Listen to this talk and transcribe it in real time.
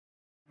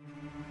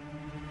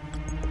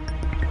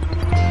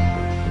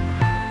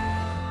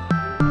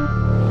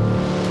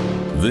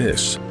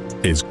This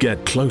is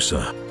Get Closer,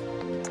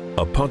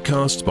 a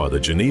podcast by the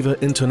Geneva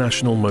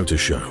International Motor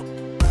Show.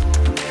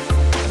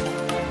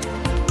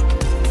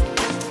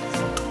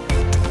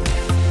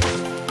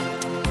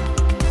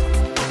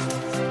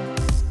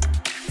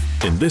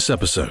 In this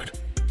episode,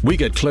 we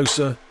get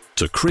closer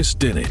to Chris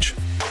Dinnage,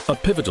 a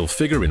pivotal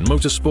figure in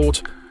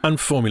motorsport and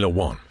Formula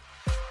One.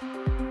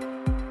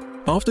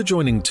 After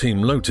joining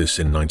Team Lotus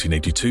in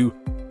 1982,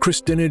 Chris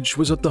Dinnage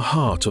was at the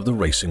heart of the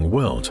racing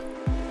world,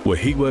 where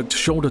he worked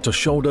shoulder to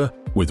shoulder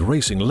with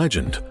racing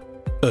legend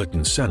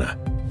Ayrton Senna,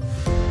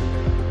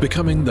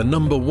 becoming the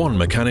number one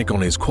mechanic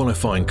on his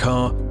qualifying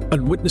car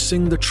and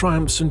witnessing the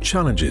triumphs and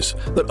challenges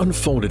that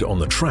unfolded on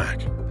the track,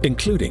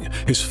 including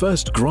his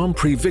first Grand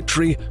Prix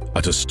victory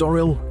at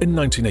Estoril in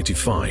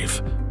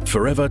 1985,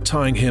 forever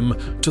tying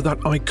him to that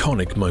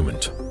iconic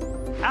moment.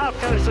 Out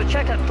goes the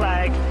checkered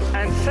flag,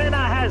 and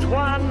Senna has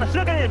won.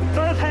 Look at him,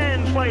 both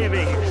hands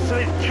waving, so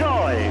it's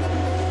joy.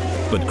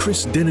 But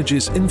Chris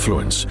Dinnage's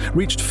influence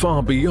reached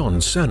far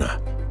beyond Senna,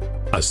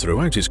 as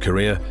throughout his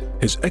career,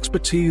 his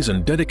expertise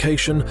and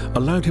dedication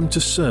allowed him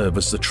to serve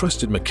as the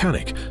trusted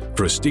mechanic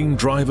for esteemed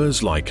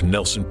drivers like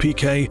Nelson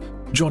Piquet,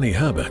 Johnny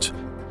Herbert,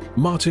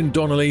 Martin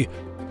Donnelly,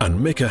 and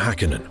Mika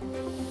Hakkinen.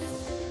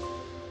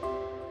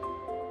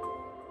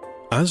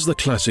 As the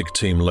classic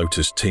Team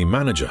Lotus team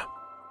manager,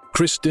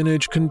 Chris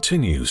Dinnage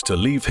continues to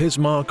leave his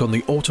mark on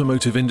the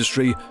automotive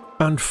industry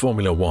and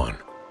Formula One,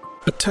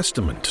 a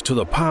testament to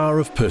the power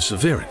of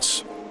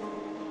perseverance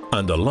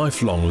and a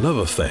lifelong love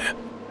affair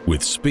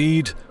with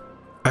speed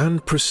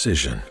and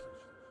precision.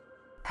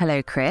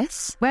 Hello,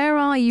 Chris. Where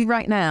are you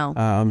right now?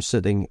 I'm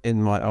sitting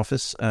in my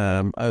office,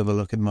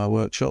 overlooking my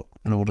workshop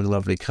and all the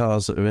lovely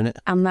cars that are in it.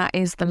 And that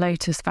is the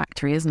Lotus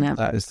factory, isn't it?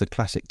 That is the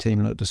classic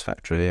Team Lotus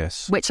factory,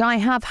 yes. Which I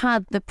have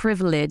had the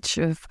privilege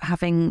of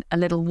having a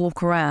little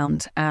walk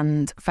around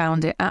and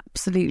found it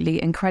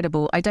absolutely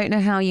incredible. I don't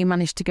know how you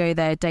manage to go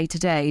there day to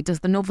day.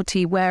 Does the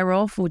novelty wear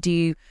off, or do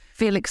you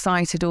feel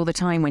excited all the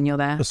time when you're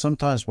there? But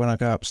sometimes when I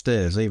go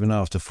upstairs, even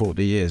after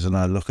 40 years, and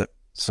I look at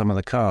some of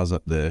the cars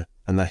up there,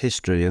 and the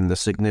history and the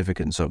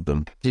significance of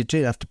them, you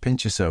do have to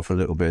pinch yourself a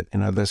little bit. You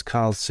know, there's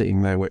cars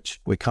sitting there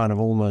which we kind of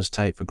almost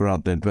take for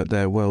granted, but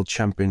they're world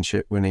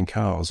championship winning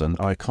cars and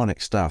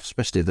iconic stuff,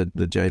 especially the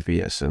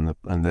JPS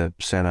and the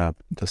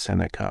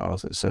Senna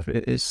cars.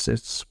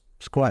 It's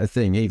quite a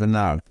thing. Even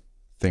now, I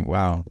think,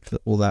 wow,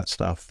 all that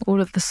stuff. All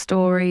of the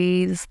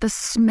stories, the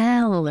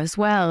smell as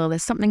well.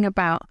 There's something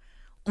about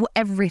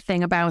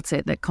everything about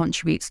it that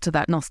contributes to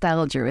that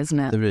nostalgia, isn't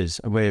it? There is.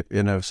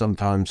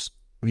 Sometimes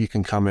you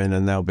can come in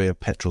and there'll be a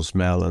petrol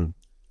smell, and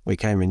we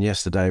came in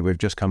yesterday, we've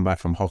just come back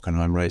from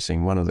Hockenheim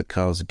racing. One of the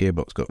cars, the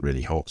gearbox got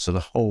really hot, so the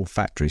whole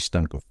factory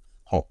stunk of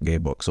hot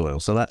gearbox oil,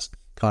 so that's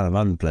kind of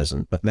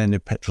unpleasant. But then the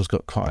petrol's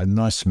got quite a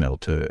nice smell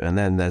to it, and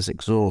then there's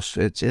exhaust.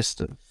 It's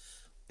just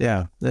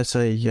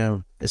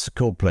it's a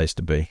cool place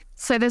to be.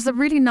 So there's a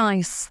really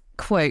nice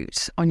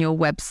quote on your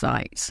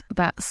website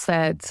that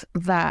said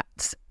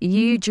that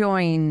you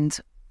joined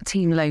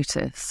Team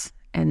Lotus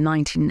in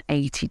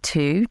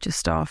 1982,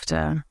 just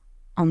after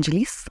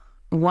Angelis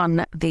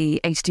won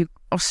the 82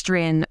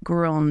 Austrian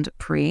Grand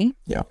Prix,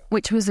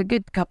 which was a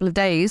good couple of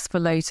days for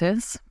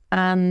Lotus.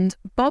 And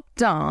Bob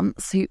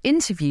Dance, who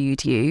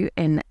interviewed you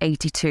in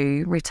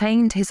 82,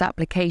 retained his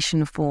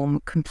application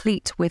form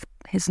complete with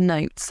his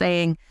note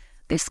saying,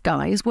 "This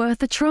guy is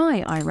worth a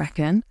try, I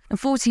reckon." And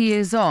 40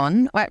 years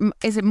on,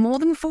 is it more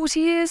than 40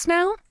 years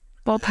now?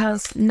 Bob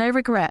has no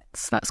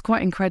regrets. That's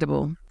quite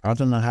incredible. I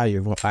don't know how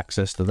you've got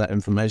access to that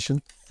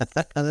information.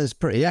 And it's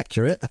pretty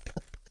accurate.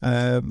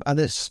 And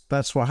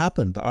that's what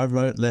happened. I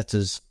wrote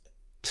letters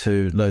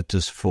to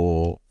Lotus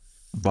for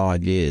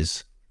 5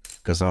 years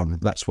because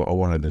that's what I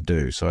wanted to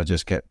do. So I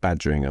just kept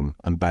badgering them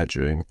and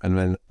badgering. And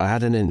then I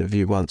had an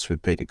interview once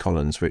with Peter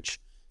Collins, which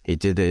he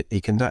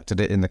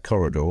conducted it in the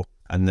corridor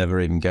and never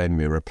even gave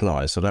me a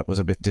reply. So that was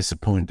a bit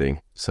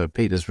disappointing. So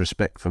Peter's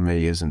respect for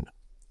me isn't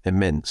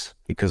immense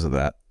because of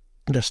that.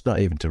 Just not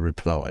even to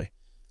reply.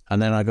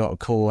 And then I got a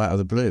call out of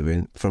the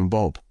blue from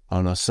Bob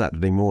on a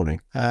Saturday morning.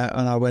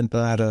 And I went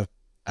and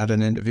had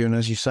an interview, and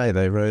as you say,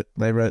 they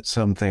wrote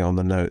something on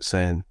the note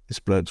saying, "This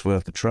bloke's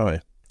worth a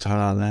try."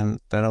 And then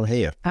I'm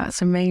here.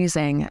 That's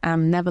amazing.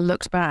 Never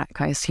looked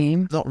back, I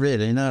assume. Not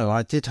really, no.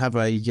 I did have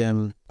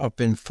I've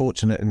been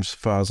fortunate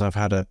insofar as I've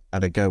had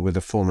a go with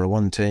the Formula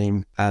One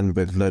team and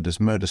with Lotus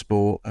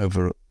Motorsport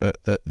over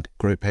at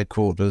group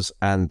headquarters,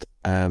 and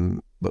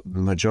but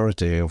the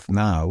majority of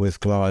now with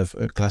Clive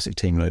at Classic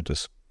Team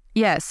Lotus.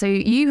 Yeah, so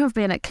you have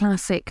been at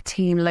Classic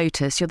Team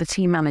Lotus. You're the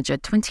team manager.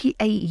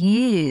 28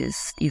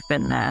 years you've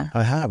been there.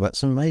 I have.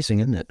 That's amazing,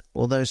 isn't it?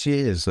 All those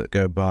years that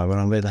go by when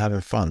I'm really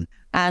having fun.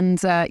 And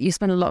you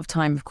spend a lot of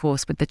time, of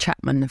course, with the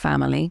Chapman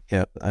family.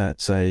 Yeah,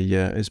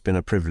 it's been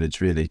a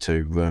privilege really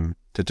to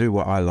do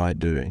what I like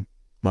doing.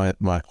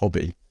 My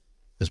hobby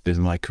has been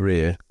my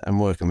career,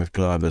 and working with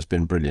Clive has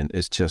been brilliant.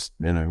 It's just,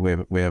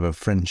 we have a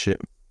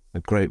friendship,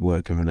 a great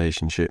working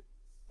relationship,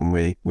 and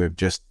we're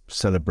just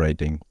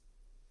celebrating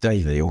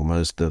daily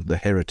almost the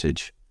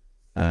heritage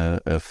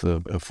of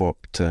what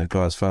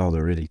Clive's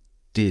father really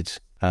did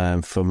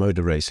for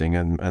motor racing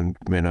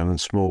and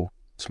small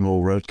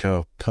road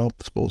car,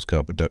 sports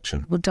car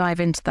production. We'll dive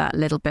into that a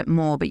little bit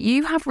more, but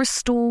you have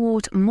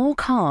restored more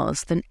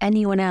cars than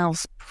anyone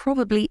else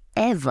probably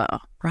ever,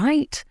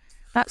 right?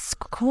 That's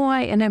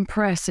quite an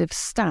impressive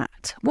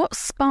stat. What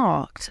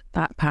sparked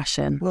that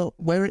passion? Well,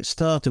 where it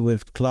started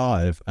with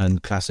Clive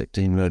and Classic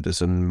Team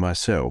Lotus and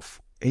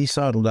myself, he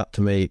sidled up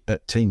to me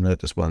at Team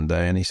Lotus one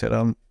day and he said,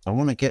 I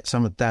want to get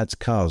some of Dad's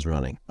cars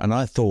running. And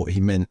I thought he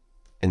meant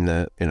in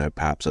the,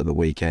 perhaps at the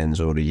weekends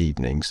or the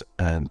evenings.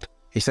 And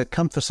he said,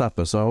 come for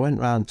supper. So I went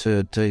round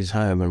to his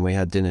home and we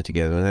had dinner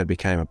together, and it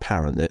became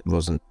apparent that it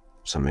wasn't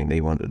something that he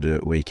wanted to do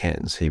at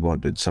weekends. He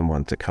wanted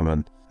someone to come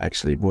and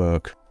actually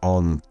work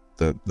on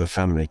the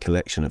family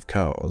collection of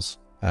cars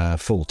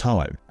full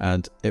time.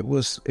 And it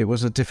was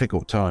a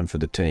difficult time for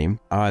the team.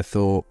 I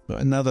thought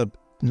another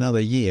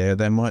year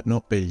there might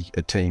not be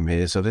a team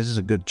here, so this is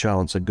a good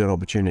chance, a good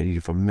opportunity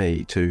for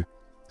me to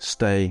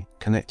stay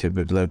connected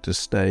with Lotus,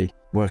 stay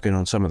working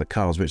on some of the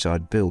cars which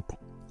I'd built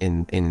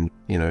in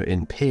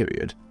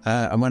period.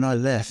 And when I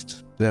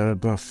left, there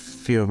were a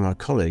few of my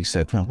colleagues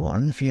said, well, what are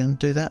you going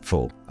to do that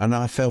for? And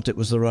I felt it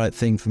was the right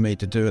thing for me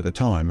to do at the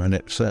time, and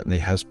it certainly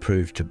has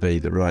proved to be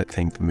the right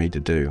thing for me to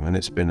do. And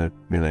it's been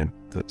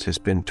it's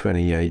been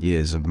 28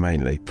 years of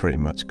mainly pretty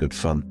much good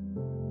fun.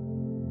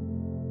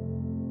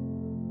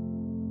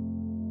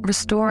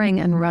 Restoring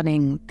and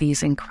running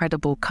these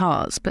incredible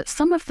cars, but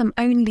some of them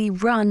only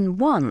run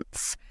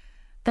once.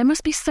 There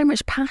must be so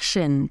much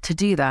passion to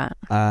do that.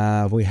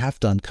 We have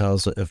done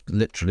cars that have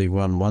literally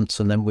run once,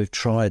 and then we've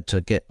tried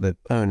to get the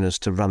owners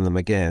to run them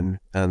again,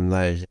 and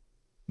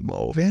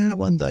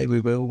one day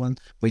we will.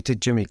 We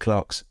did Jimmy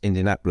Clark's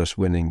Indianapolis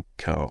winning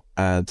car,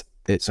 and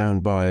it's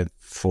owned by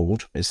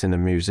Ford. It's in a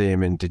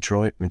museum in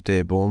Detroit, in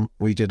Dearborn.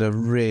 We did a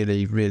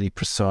really, really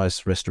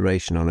precise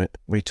restoration on it.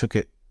 We took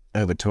it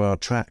over to our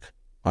track.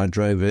 I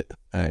drove it.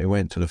 It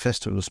went to the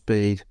Festival of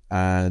Speed,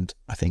 and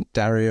I think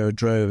Dario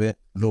drove it,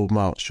 Lord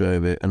March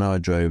drove it, and I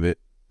drove it.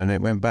 And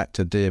it went back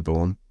to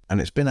Dearborn,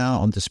 and it's been out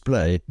on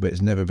display, but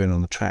it's never been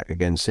on the track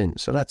again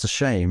since. So that's a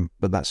shame,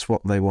 but that's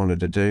what they wanted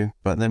to do.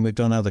 But then we've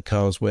done other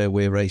cars where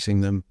we're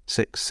racing them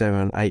 6,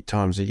 7, 8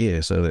 times a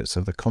year. So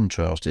the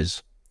contrast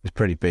is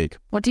pretty big.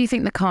 What do you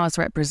think the cars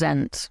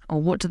represent,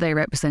 or what do they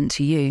represent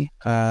to you?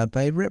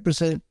 They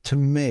represent to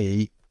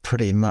me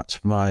pretty much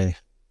my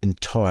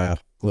entire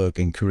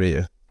working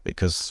career,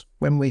 because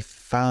when we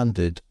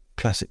founded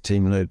Classic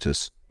Team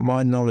Lotus,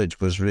 my knowledge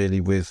was really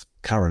with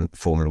current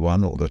Formula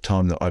One, or the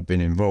time that I've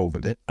been involved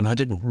with it, and I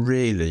didn't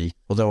really,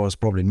 although I was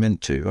probably meant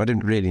to, I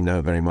didn't really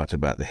know very much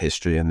about the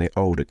history and the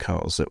older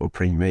cars that were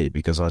pre-me,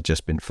 because I'd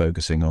just been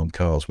focusing on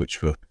cars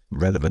which were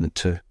relevant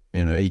to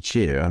each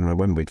year. And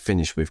when we'd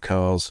finished with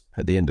cars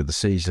at the end of the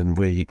season,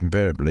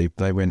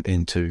 they went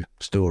into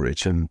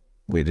storage and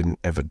we didn't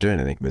ever do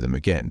anything with them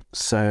again.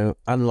 So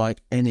unlike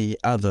any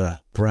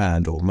other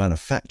brand or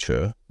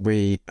manufacturer,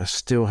 we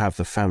still have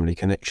the family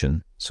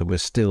connection. So we're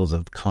still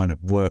the kind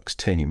of works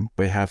team.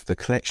 We have the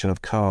collection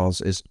of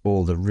cars is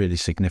all the really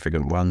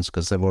significant ones,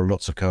 because there were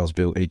lots of cars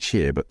built each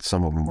year, but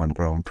some of them won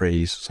Grand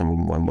Prix, some of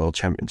them won World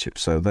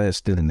Championships. So they're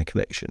still in the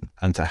collection.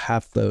 And to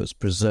have those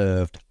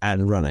preserved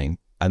and running,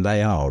 and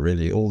they are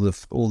really, all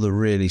the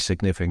really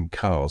significant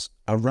cars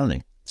are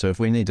running. So if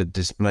we need to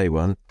display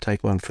one,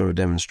 take one for a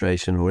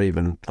demonstration, or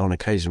even on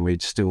occasion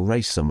we'd still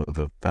race some of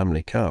the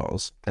family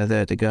cars, they're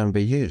there to go and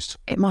be used.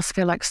 It must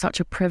feel like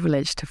such a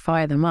privilege to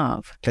fire them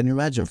up. Can you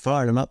imagine?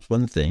 Firing them up's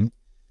one thing.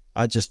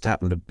 I just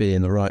happen to be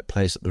in the right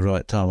place at the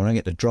right time when I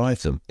get to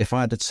drive them. If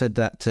I had said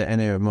that to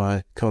any of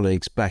my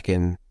colleagues back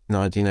in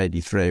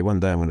 1983,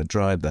 one day I'm going to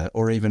drive that,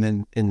 or even in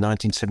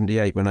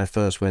 1978 when I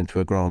first went to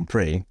a Grand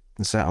Prix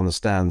and sat on the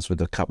stands with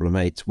a couple of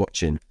mates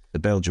watching the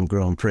Belgium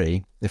Grand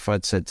Prix, if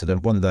I'd said to them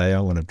one day I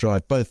want to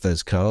drive both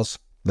those cars,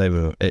 we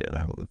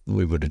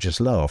would have just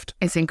laughed.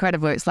 It's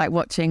incredible. It's like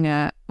watching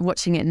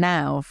it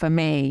now for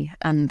me,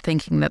 and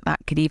thinking that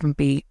could even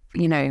be,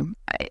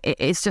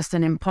 it's just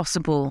an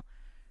impossible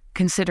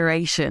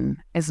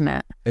consideration, isn't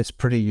it? It's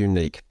pretty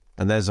unique.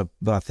 And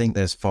I think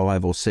there's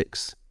 5 or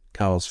 6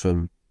 cars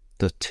from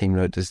the Team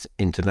Lotus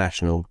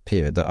International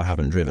period that I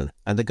haven't driven.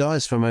 And the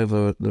guys from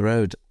over the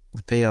road,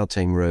 the PR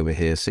team, were over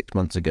here 6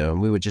 months ago,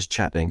 and we were just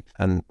chatting,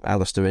 and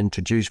Alistair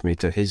introduced me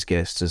to his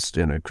guests as,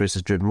 Chris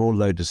has driven more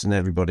Lotus than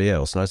everybody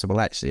else. And I said, well,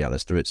 actually,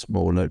 Alistair, it's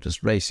more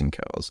Lotus racing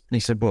cars. And he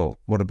said, well,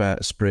 what about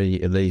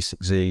Esprit, Elise,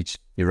 Exige,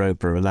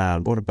 Europa,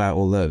 Elan? What about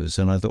all those?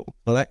 And I thought,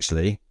 well,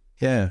 actually,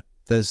 yeah,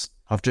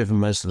 I've driven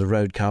most of the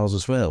road cars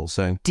as well.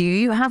 So, do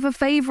you have a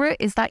favourite?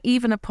 Is that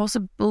even a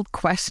possible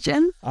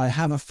question? I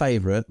have a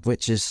favourite,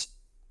 which is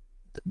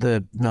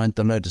the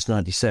Lotus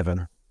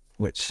 97,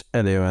 which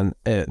Elio and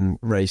Ayrton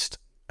raced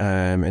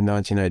in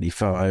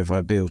 1985.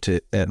 I built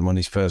it. Ayrton won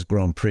his first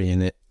Grand Prix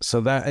in it. So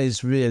that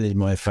is really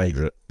my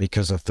favourite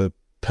because of the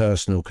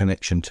personal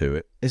connection to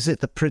it. Is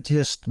it the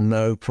prettiest?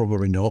 No,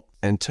 probably not.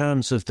 In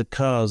terms of the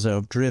cars that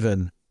I've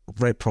driven,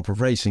 very proper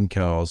racing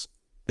cars,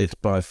 it's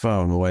by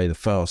far and away the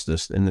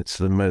fastest, and it's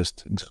the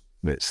most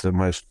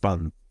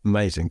fun,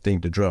 amazing thing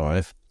to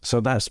drive.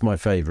 So that's my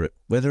favourite.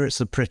 Whether it's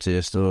the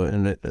prettiest or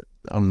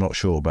I'm not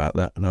sure about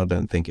that, and I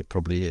don't think it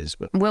probably is.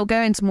 But we'll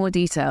go into more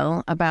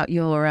detail about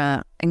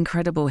your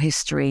incredible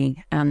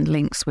history and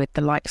links with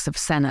the likes of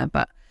Senna.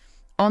 But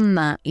on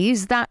that,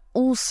 is that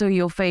also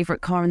your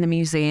favourite car in the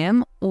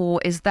museum, or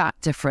is that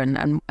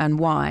different, and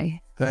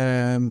why?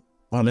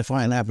 Well, if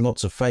I have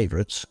lots of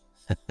favourites,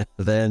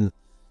 then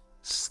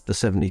the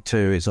 72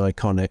 is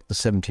iconic. The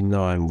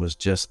 79 was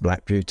just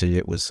Black Beauty.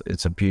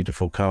 It's a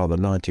beautiful car. The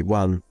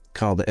 91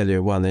 car that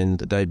Elio won in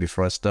the day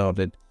before I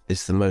started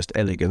is the most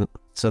elegant.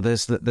 So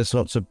there's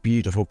lots of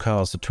beautiful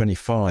cars. The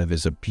 25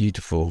 is a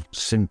beautiful,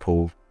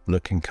 simple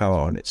looking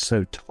car, and it's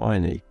so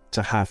tiny.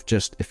 To have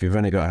just, if you've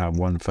only got to have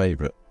one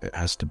favourite, it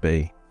has to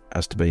be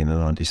in the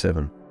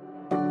 97.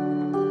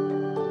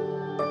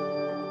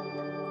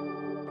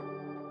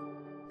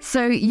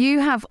 So you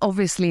have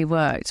obviously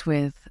worked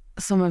with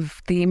some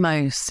of the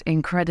most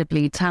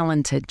incredibly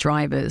talented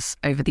drivers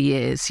over the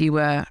years. You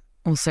were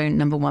also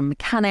number one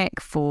mechanic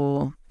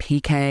for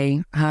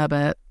PK,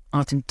 Herbert,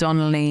 Martin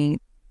Donnelly,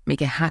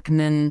 Mika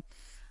Hakkinen,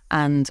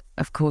 and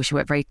of course you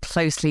worked very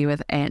closely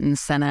with Ayrton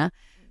Senna.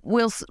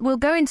 We'll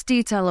go into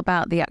detail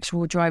about the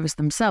actual drivers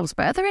themselves,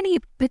 but are there any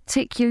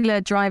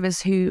particular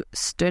drivers who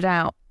stood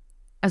out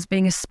as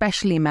being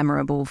especially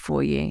memorable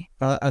for you?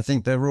 I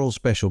think they were all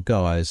special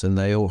guys, and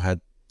they all had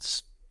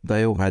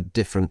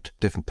different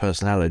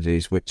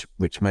personalities, which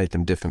made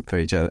them different for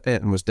each other.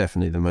 Ayrton was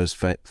definitely the most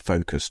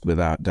focused,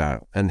 without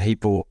doubt, and he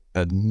brought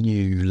a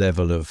new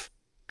level of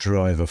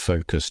driver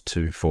focus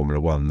to Formula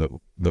One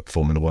that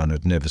Formula One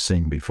had never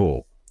seen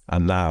before.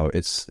 And now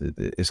it's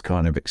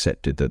kind of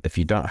accepted that if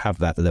you don't have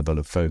that level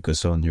of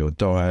focus on your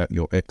diet,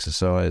 your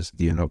exercise,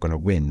 you're not going to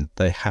win.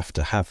 They have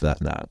to have that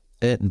now.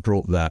 Ayrton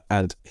brought that,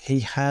 and he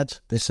had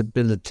this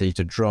ability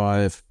to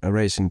drive a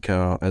racing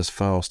car as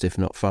fast, if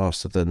not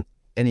faster, than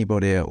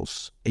anybody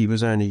else. He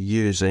was only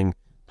using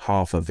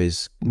half of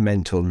his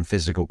mental and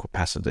physical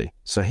capacity.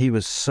 So he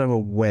was so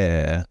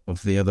aware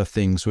of the other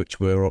things which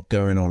were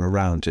going on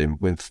around him,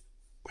 with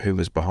who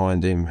was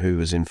behind him, who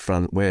was in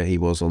front, where he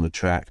was on the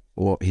track,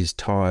 what his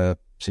tyre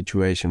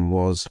situation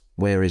was,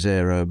 where his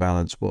aero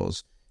balance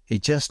was. He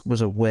just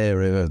was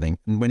aware of everything.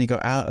 And when he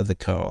got out of the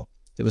car,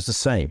 it was the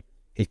same.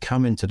 He'd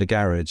come into the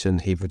garage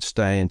and he would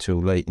stay until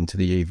late into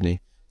the evening,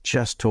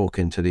 just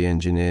talking to the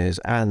engineers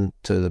and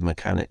to the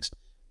mechanics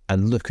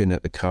and looking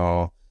at the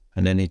car.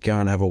 And then he'd go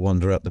and have a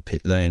wander up the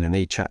pit lane and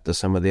he'd chat to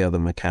some of the other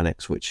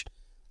mechanics, which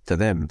to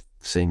them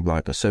seemed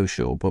like a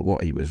social, but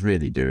what he was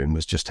really doing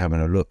was just having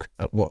a look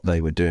at what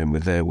they were doing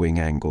with their wing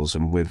angles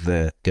and with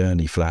their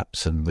gurney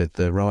flaps and with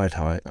their ride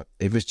height.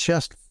 It was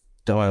just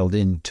dialed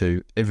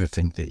into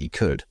everything that he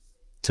could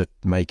to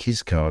make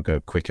his car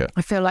go quicker.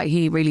 I feel like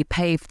he really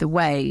paved the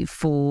way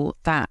for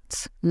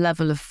that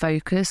level of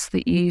focus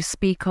that you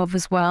speak of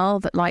as well,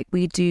 that like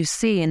we do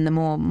see in the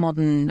more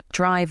modern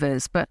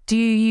drivers. But do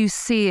you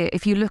see it,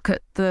 if you look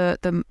at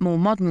the more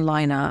modern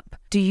lineup,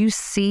 do you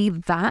see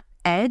that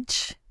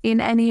edge in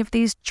any of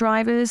these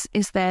drivers?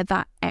 Is there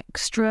that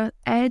extra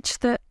edge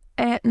that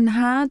Ayrton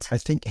had? I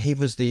think he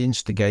was the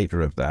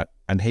instigator of that,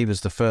 and he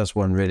was the first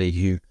one really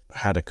who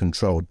had a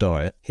controlled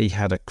diet. He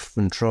had a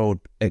controlled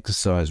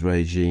exercise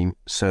regime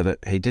so that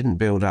he didn't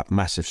build up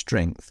massive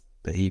strength,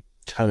 but he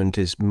toned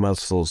his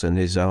muscles and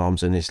his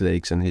arms and his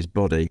legs and his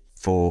body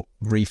for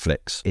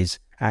reflex. His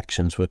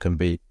actions were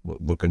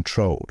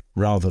controlled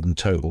rather than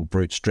total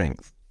brute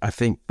strength. I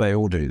think they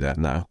all do that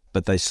now,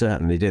 but they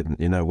certainly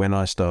didn't. You know, when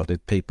I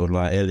started, people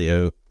like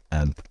Elio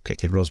and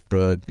Keke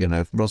Rosberg,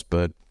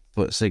 Rosberg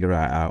put a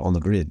cigarette out on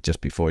the grid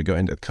just before he got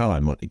into the car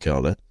in Monte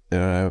Carlo.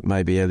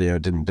 Maybe Elio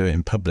didn't do it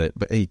in public,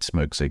 but he'd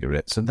smoke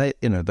cigarettes. And they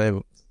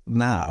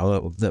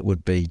now that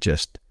would be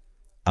just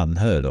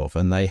unheard of.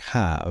 And they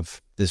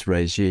have this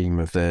regime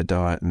of their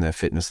diet and their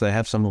fitness. They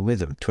have someone with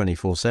them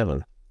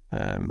 24/7,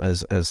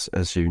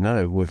 as you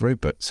know, with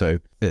Rupert. So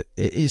it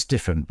is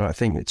different, but I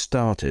think it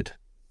started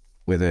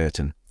with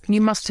Ayrton.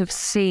 You must have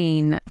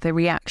seen the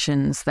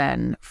reactions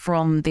then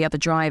from the other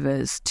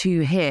drivers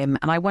to him,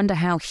 and I wonder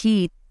how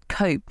he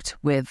coped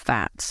with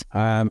that.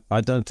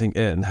 I don't think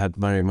Ayrton had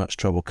very much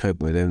trouble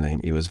coping with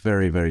anything. He was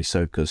very, very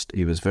focused.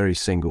 He was very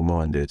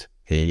single-minded.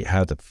 He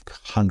had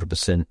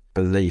 100%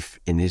 belief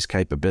in his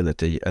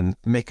capability, and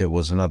Mika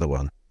was another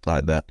one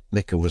like that.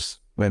 Mika was,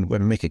 when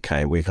Mika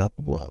came, we thought,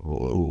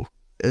 whoa,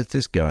 it's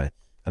this guy.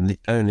 And the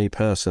only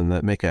person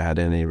that Mika had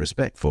any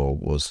respect for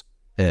was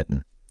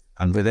Ayrton.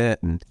 And with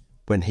Ayrton,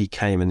 when he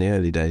came in the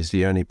early days,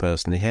 the only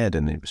person he had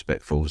any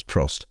respect for was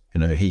Prost.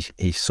 You know,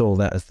 he saw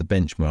that as the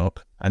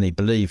benchmark, and he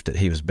believed that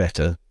he was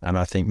better. And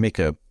I think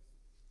Mika,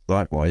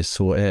 likewise,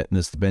 saw Ayrton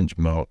as the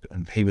benchmark,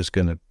 and he was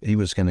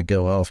gonna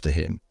go after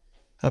him.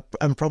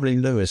 And probably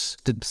Lewis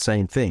did the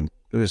same thing.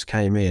 Lewis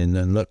came in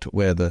and looked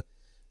at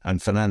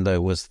and Fernando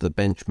was the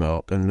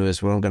benchmark, and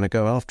Lewis, well, I'm going to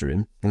go after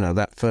him. You know,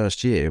 that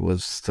first year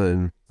was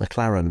the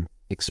McLaren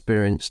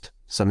experienced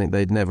something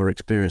they'd never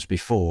experienced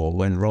before,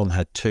 when Ron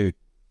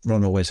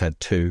always had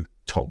two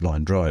top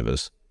line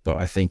drivers. But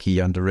I think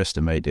he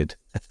underestimated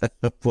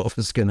what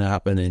was going to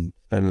happen in,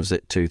 when was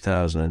it,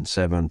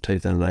 2007,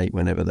 2008,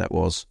 whenever that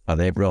was. I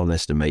think everyone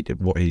estimated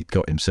what he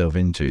got himself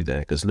into there,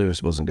 because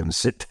Lewis wasn't going to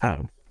sit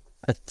down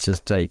and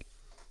just take,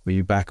 will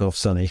you back off,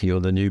 Sonny? You're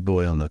the new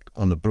boy on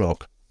the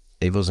block.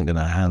 He wasn't going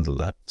to handle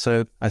that.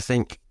 So I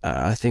think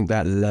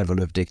that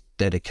level of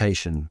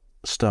dedication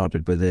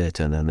started with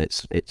Ayrton, and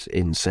it's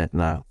in set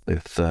now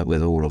with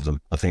all of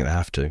them. I think they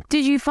have to.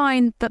 Did you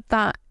find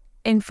that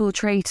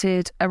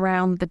infiltrated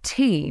around the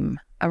team,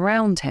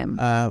 around him?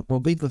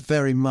 Well, we were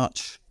very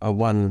much a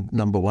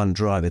number one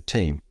driver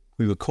team.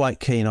 We were quite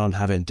keen on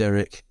having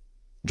Derek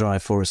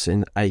drive for us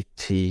in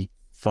 86,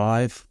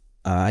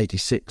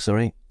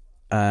 sorry.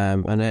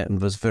 And Ayrton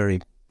was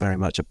very, very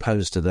much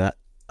opposed to that.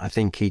 I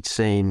think he'd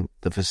seen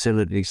the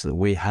facilities that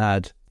we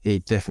had.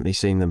 He'd definitely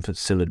seen the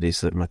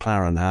facilities that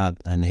McLaren had,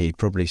 and he'd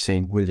probably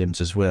seen Williams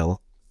as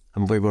well.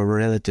 And we were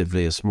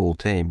relatively a small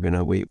team. You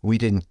know, we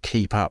didn't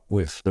keep up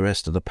with the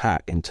rest of the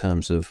pack in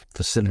terms of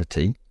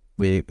facility.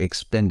 We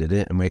extended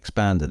it and we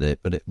expanded it,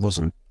 but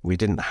we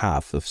didn't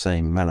have the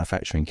same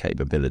manufacturing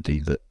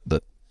capability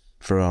that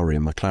Ferrari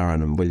and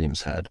McLaren and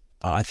Williams had.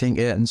 I think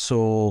Ayrton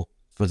saw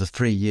for the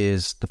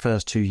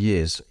first 2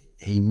 years,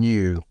 he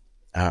knew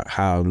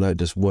how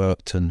Lotus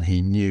worked, and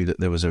he knew that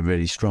there was a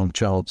really strong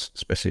chance,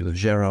 especially with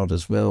Gerard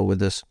as well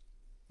with us,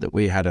 that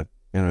we had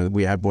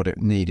what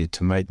it needed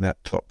to make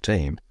that top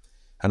team.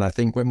 And I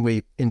think when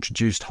we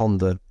introduced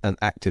Honda and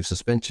active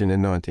suspension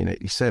in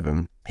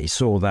 1987, he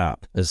saw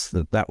that as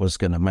that was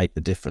going to make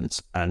the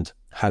difference. And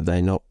had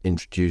they not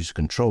introduced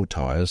control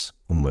tyres,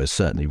 almost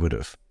certainly would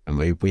have. And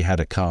we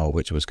had a car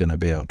which was going to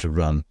be able to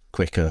run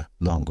quicker,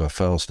 longer,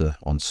 faster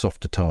on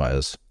softer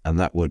tyres, and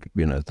that would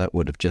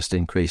have just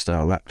increased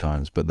our lap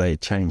times. But they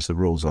changed the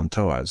rules on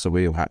tyres, so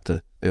we had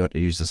to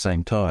use the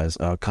same tyres.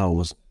 Our car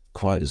wasn't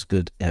quite as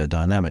good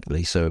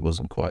aerodynamically, so it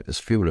wasn't quite as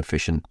fuel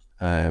efficient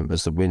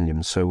as the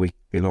Williams, so we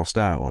lost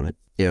out on it.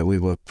 Yeah, we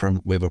were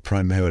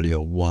primarily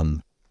a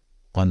one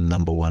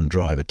number one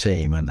driver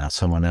team, and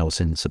someone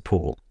else in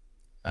support,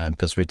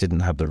 because we didn't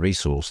have the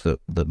resource that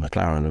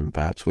McLaren and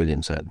perhaps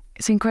Williams had.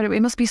 It's incredible.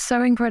 It must be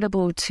so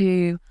incredible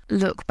to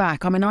look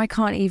back. I mean, I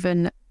can't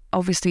even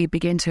obviously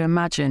begin to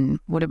imagine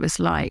what it was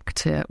like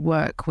to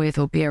work with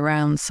or be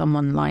around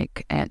someone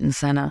like Ayrton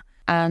Senna,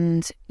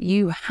 and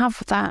you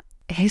have that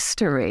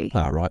history.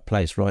 Right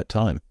place, right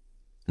time.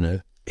 You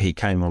know, he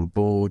came on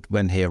board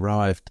when he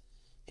arrived.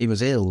 He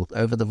was ill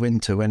over the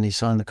winter when he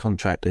signed the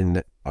contract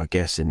in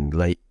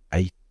late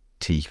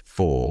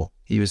 84.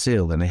 He was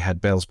ill and he had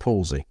Bell's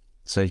palsy.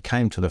 So he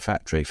came to the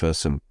factory for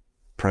some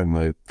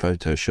promo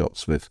photo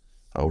shots with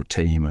the whole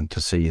team and to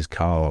see his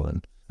car,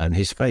 and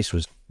his face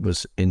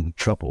was in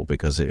trouble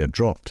because it had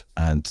dropped,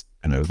 and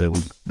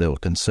there were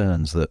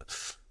concerns that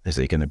is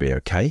he going to be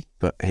okay?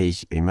 But he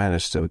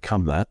managed to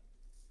overcome that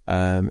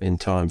in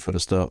time for the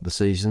start of the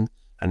season.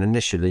 And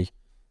initially,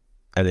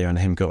 Elio and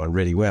him got on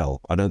really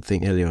well. I don't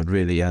think Elio had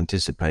really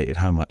anticipated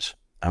how much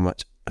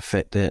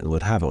effect Ayrton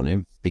would have on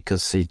him,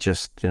 because he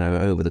just,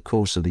 over the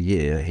course of the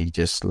year, he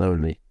just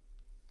slowly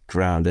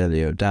ground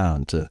Elio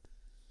down to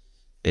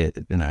it.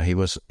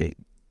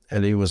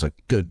 Elio was a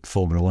good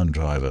Formula One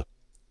driver,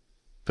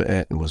 but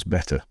Ayrton was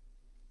better.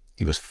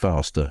 He was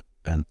faster,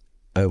 and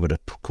over the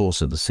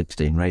course of the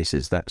 16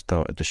 races, that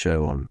started to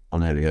show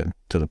on Elio,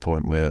 to the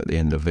point where at the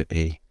end of it,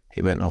 he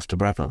went off to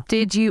Brabham.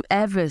 Did you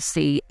ever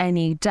see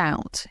any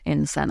doubt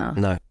in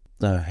Senna?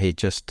 No, he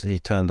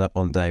turned up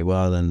on day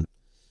one and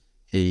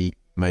he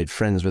made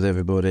friends with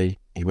everybody.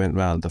 He went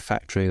round the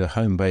factory, the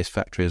home-based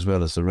factory, as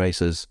well as the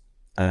races,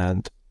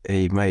 and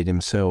he made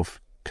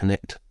himself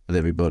connect with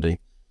everybody,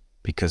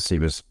 because he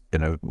was,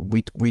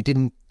 we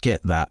didn't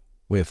get that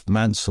with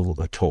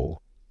Mansell at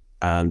all,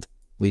 and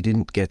we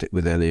didn't get it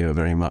with Elio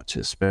very much,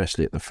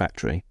 especially at the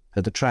factory.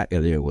 At the track,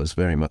 Elio was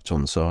very much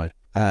on side.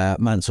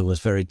 Mansell was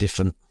very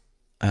different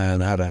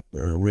and had a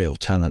real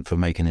talent for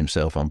making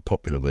himself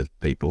unpopular with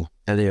people.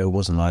 Elio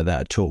wasn't like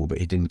that at all, but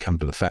he didn't come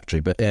to the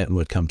factory. But Ayrton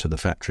would come to the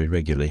factory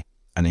regularly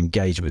and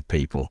engage with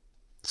people.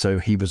 So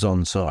he was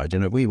on side.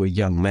 We were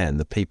young men.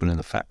 The people in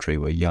the factory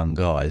were young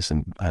guys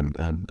and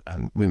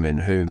women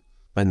who,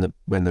 when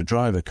the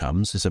driver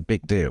comes, it's a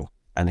big deal.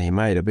 And he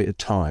made a bit of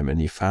time,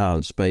 and he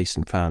found space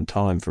and found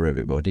time for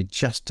everybody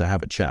just to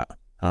have a chat.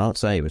 I can't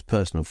say he was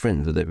personal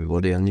friends with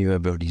everybody. I knew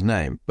everybody's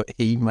name, but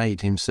he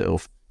made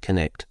himself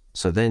connect.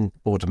 So then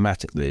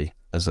automatically,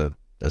 as a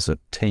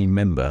team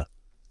member,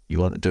 you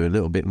want to do a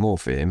little bit more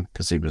for him,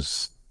 because he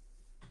was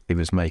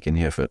making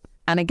the effort.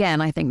 And again,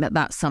 I think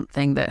that's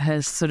something that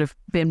has sort of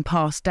been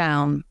passed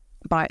down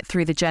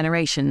through the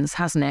generations,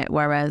 hasn't it?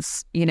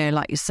 Whereas,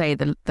 like you say,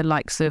 the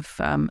likes of...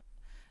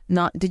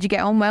 did you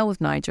get on well with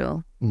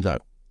Nigel? No.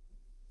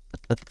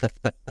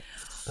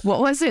 What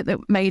was it that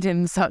made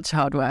him such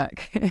hard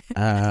work?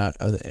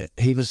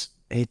 He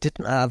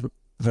didn't have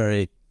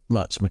very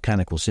much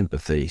mechanical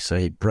sympathy, so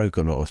he broke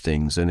a lot of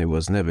things, and it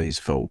was never his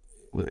fault.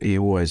 He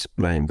always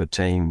blamed the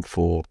team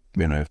for,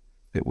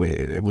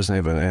 it was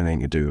never anything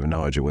to do with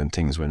Nigel when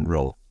things went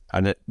wrong.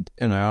 And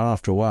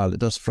after a while, it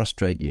does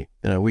frustrate you.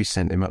 We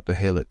sent him up the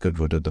hill at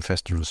Goodwood at the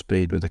Festival of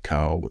Speed with a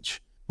car,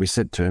 which we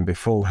said to him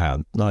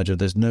beforehand, Nigel,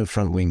 there's no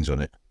front wings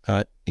on it.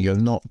 You're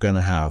not going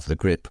to have the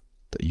grip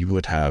that you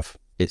would have.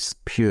 It's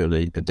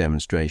purely a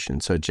demonstration.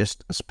 So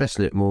just,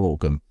 especially at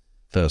Morgan,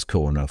 first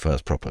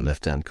proper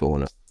left-hand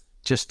corner,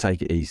 just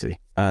take it easy.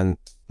 And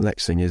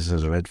next thing is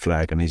there's a red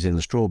flag and he's in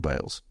the straw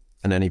bales.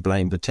 And then he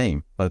blamed the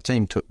team. Well, the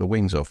team took the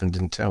wings off and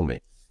didn't tell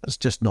me. That's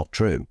just not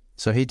true.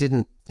 So he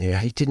didn't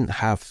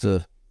have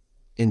the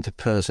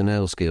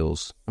interpersonnel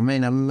skills. I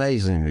mean,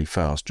 amazingly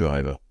fast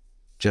driver,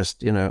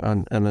 just,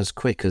 and as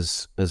quick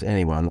as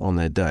anyone on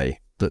their day.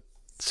 But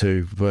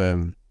to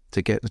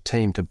get the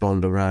team to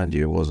bond around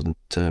you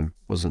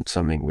wasn't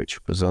something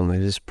which was on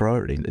his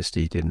priority list.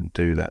 He didn't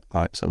do that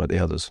like some of the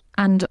others.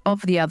 And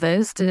of the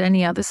others, did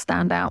any others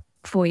stand out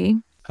for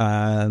you?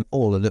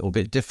 All a little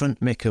bit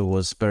different. Mika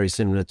was very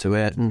similar to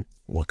Ayrton.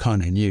 We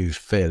kind of knew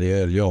fairly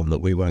early on that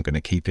we weren't going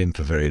to keep him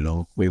for very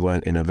long. We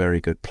weren't in a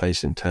very good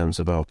place in terms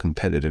of our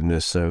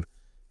competitiveness, so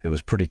it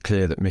was pretty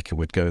clear that Mika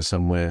would go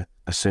somewhere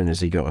as soon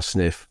as he got a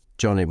sniff.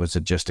 Johnny was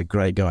just a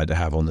great guy to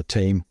have on the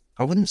team.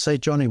 I wouldn't say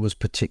Johnny was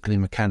particularly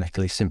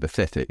mechanically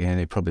sympathetic, and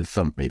he'd probably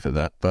thump me for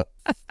that, but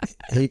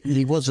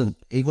he wasn't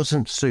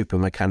super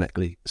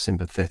mechanically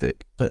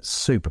sympathetic, but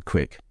super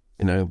quick,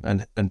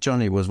 and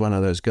Johnny was one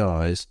of those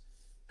guys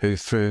who,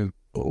 through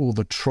all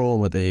the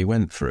trauma that he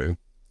went through,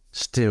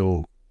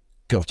 still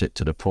got it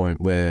to the point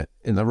where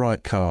in the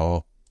right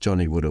car,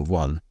 Johnny would have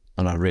won.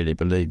 And I really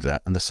believe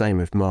that. And the same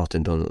with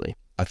Martin Donnelly.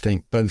 I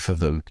think both of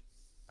them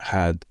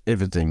had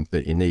everything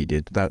that you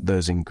needed,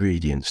 those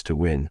ingredients to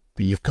win.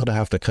 But you've got to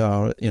have the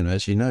car,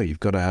 as you know,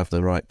 you've got to have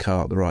the right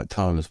car at the right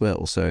time as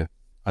well. So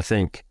I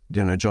think,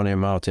 Johnny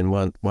and Martin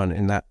weren't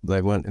in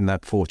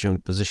that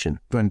fortunate position.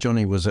 When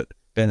Johnny was at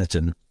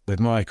Benetton with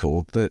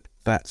Michael,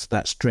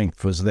 that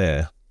strength was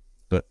there,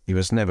 but he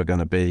was never going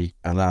to be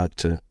allowed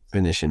to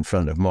finish in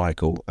front of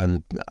Michael.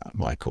 And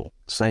Michael,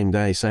 same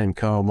day, same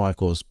car,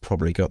 Michael's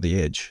probably got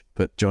the edge,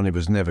 but Johnny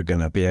was never going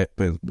to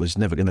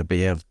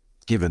be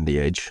given the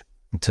edge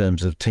in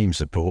terms of team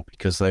support,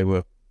 because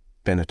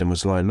Benetton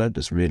was like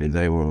Lotus, really.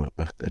 They were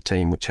a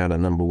team which had a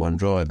number one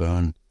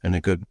driver and a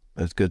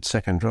good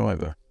second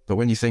driver. But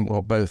when you think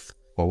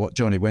what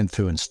Johnny went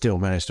through and still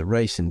managed to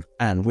race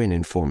and win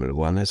in Formula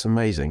One, it's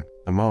amazing.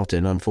 And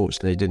Martin,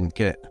 unfortunately, didn't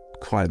get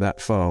quite that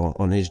far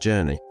on his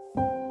journey.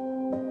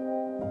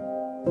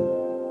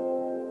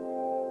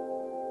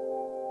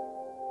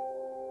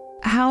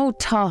 How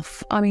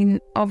tough? I mean,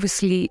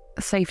 obviously,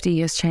 safety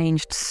has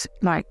changed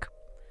like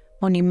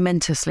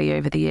monumentously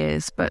over the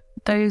years, but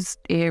those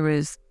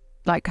eras,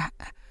 like,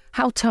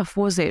 how tough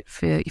was it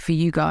for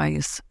you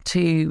guys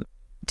to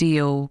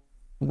deal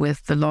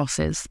with the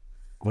losses?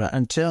 Well,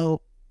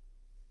 until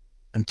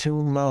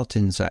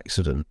Martin's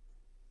accident,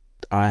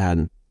 I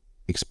hadn't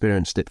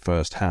experienced it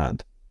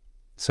firsthand.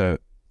 So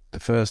the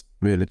first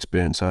real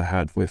experience I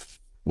had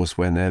was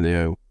when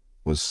Elio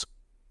was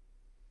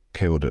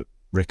killed at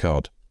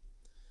Ricard.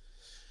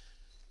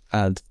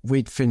 And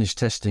we'd finished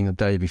testing the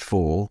day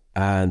before,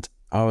 and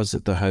I was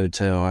at the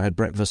hotel. I had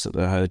breakfast at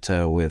the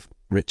hotel with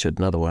Richard,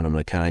 another one of the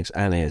mechanics,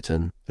 and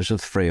Ayrton. There's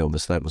just three of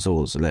us. That was all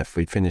that's left.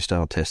 We'd finished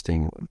our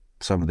testing.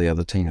 Some of the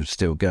other teams were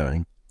still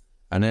going.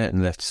 And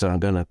Ayrton left, so I'm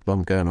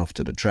going off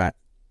to the track.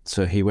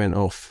 So he went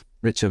off.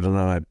 Richard and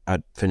I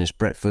had finished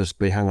breakfast.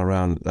 We hung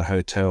around the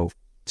hotel,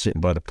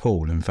 sitting by the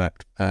pool, in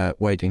fact,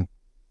 waiting,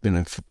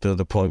 to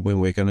the point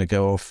when we're going to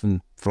go off and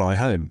fly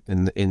home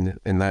in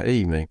that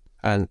evening.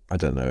 And I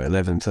don't know,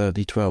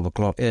 11:30, 12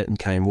 o'clock, Ayrton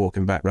came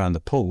walking back round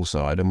the pool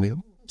side, and we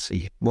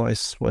see, why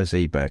is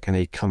he back? And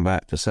he'd come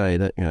back to say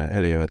that,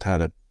 Elio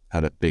had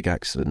a big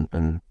accident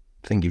and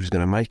think he was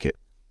going to make it.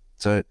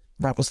 So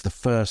that was the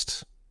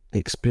first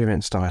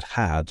experience I'd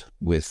had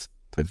with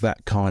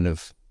that kind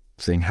of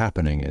thing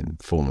happening in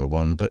Formula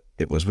One, but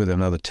it was with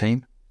another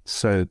team.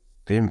 So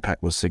the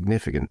impact was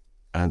significant.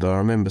 And I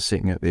remember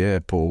sitting at the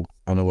airport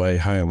on the way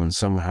home, and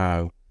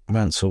somehow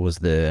Mansell was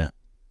there.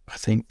 I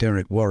think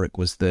Derek Warwick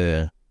was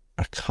there.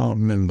 I can't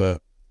remember.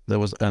 There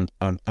was an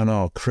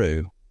our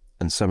crew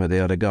and some of the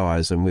other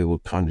guys, and we were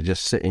kind of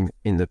just sitting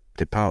in the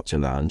departure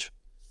lounge.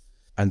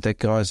 And the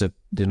guys I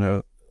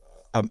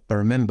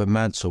remember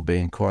Mansell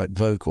being quite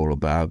vocal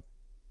about,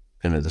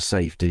 the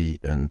safety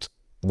and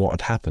what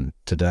had happened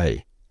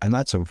today. And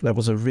that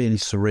was a really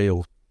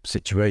surreal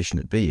situation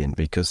to be in,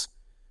 because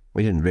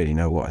we didn't really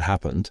know what had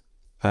happened.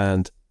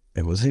 And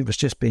it was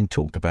just being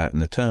talked about in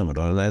the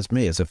terminal. And as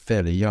me, as a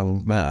fairly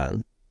young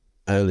man,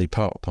 early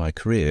part of my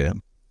career,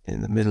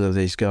 in the middle of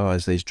these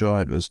guys, these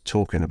drivers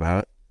talking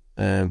about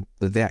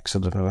the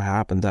accident that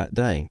happened that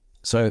day.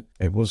 So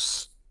it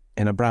was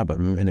in a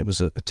Brabham, and it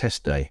was a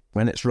test day.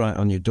 When it's right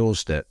on your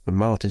doorstep, the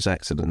Martin's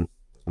accident,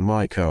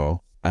 my car,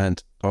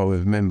 and I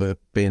remember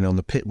being on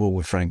the pit wall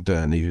with Frank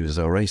Durney, who was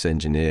our race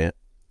engineer,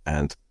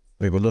 and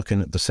we were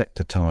looking at the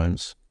sector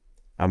times,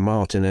 and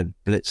Martin had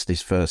blitzed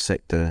his first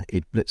sector,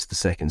 he'd blitzed the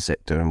second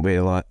sector, and we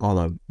were like, oh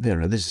no,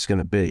 this is going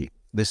to be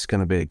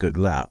a good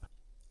lap.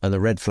 And the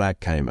red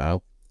flag came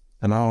out,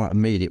 and our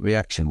immediate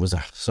reaction was,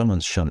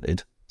 someone's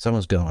shunted,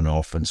 someone's gone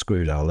off and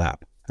screwed our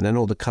lap. And then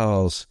all the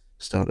cars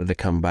started to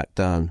come back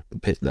down the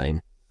pit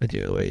lane. And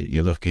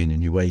you're looking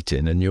and you're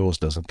waiting and yours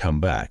doesn't come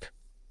back.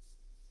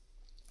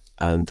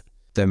 And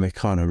then we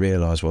kind of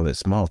realised, well,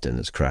 it's Martin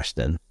that's crashed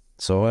then.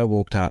 So I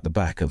walked out the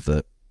back of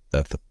the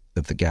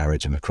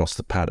garage and across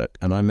the paddock,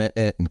 and I met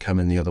Ayrton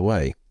coming the other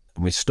way.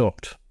 And we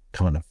stopped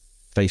kind of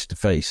face to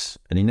face,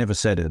 and he never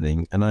said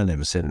anything, and I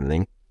never said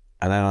anything.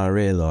 And then I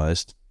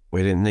realised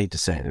we didn't need to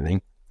say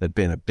anything. There'd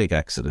been a big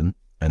accident,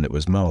 and it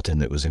was Martin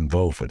that was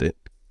involved with it.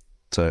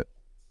 So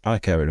I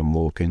carried on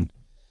walking.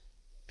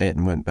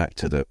 Ayrton went back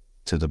to the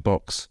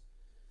box,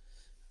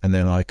 and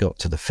then I got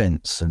to the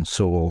fence and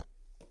saw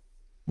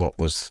what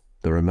was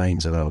the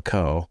remains of our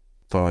car.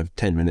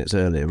 5-10 minutes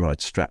earlier,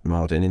 I'd strapped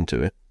Martin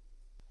into it.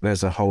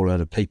 There's a whole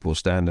lot of people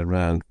standing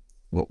around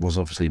what was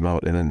obviously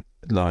Martin and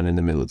lying in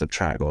the middle of the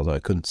track, although I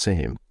couldn't see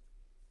him.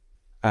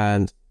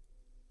 And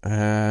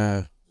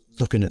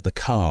looking at the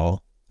car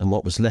and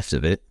what was left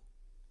of it,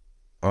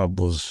 I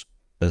was,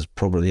 as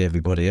probably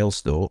everybody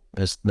else thought,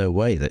 there's no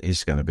way that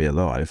he's going to be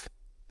alive.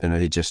 You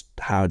know,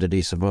 how did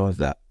he survive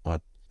that?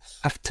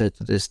 To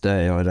this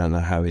day, I don't know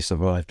how he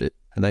survived it.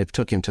 And they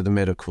took him to the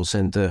medical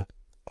centre.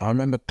 I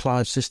remember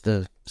Clive's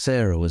sister,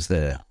 Sarah, was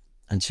there,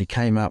 and she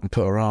came up and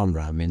put her arm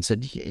around me and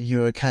said,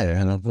 "You okay?"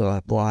 And I was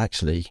like, well,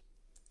 actually,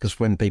 because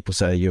when people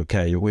say, "Are you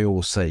okay?" we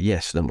all say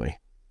yes, don't we?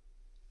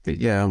 But,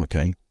 yeah, I'm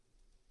okay.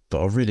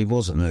 But I really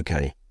wasn't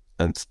okay.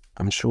 And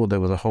I'm sure there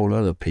was a whole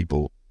lot of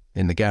people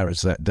in the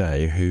garage that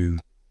day who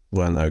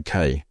weren't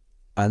okay.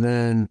 And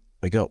then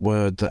we got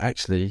word that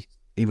actually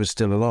he was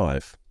still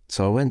alive.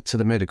 So I went to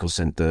the medical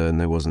centre, and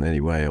there wasn't any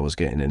way I was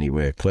getting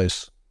anywhere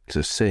close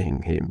to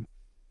seeing him.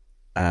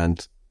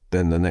 And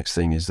then the next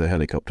thing is the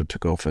helicopter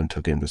took off and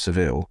took him to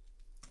Seville.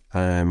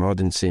 I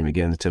didn't see him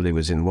again until he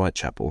was in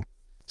Whitechapel.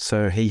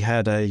 So he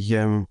had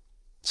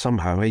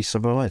somehow he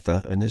survived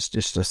that, and it's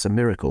just a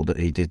miracle that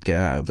he did get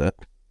out of that.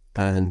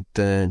 And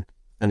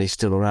he's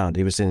still around.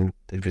 He was here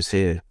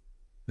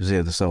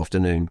this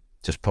afternoon,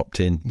 just popped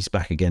in. He's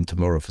back again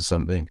tomorrow for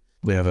something.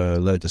 We have a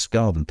Lotus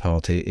Garden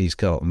party at East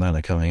Carlton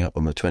Manor coming up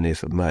on the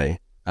 20th of May,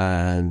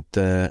 and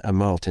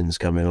Martin's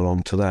coming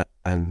along to that,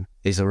 and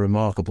it's a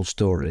remarkable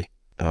story.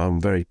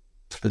 I'm very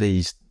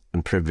pleased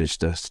and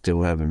privileged to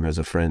still have him as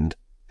a friend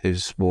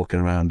who's walking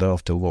around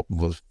after what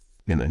was,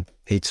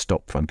 he'd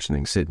stopped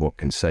functioning. Sid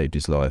Watkins saved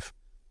his life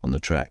on the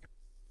track.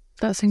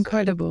 That's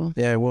incredible.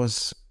 Yeah, it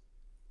was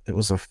a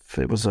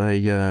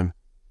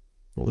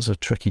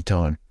tricky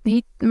time.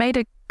 He made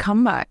a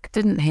comeback,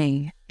 didn't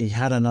he? He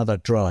had another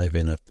drive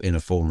in a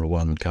Formula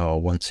One car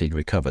once he'd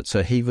recovered.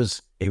 So he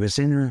was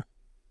in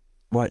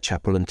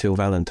Whitechapel until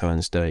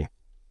Valentine's Day,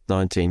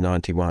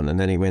 1991, and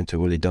then he went to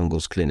Willie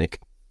Dungall's clinic,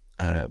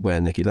 where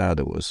Nicky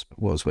Lauda was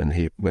when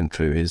he went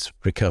through his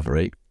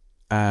recovery.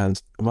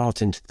 And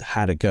Martin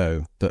had a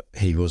go, but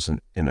he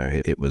wasn't.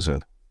 It was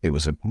a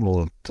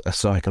more a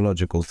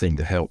psychological thing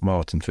to help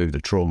Martin through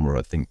the trauma,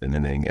 I think, than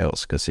anything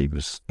else, because he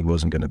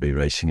wasn't going to be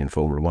racing in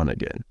Formula One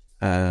again.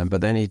 But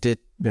then he did.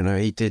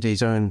 He did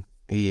his own.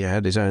 He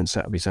had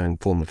set up his own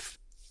Formula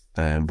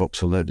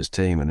Vauxhall Lotus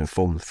team and in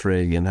Formula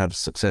 3, and had a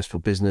successful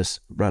business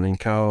running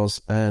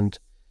cars. And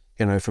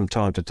from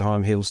time to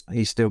time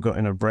he still got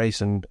in a race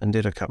and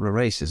did a couple of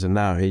races. And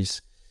now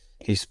he's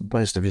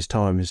most of his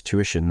time is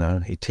tuition now.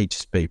 He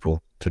teaches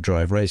people to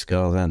drive race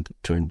cars and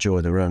to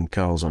enjoy their own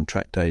cars on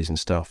track days and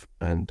stuff.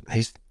 And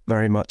he's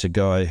very much a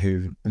guy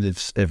who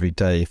lives every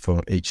day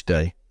for each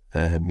day.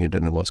 You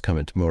don't know what's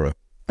coming tomorrow.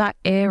 That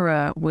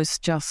era was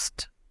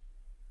just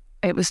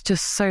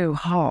so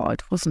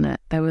hard, wasn't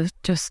it? There was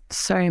just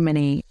so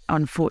many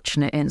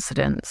unfortunate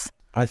incidents.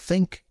 I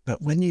think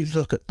that when you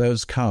look at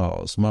those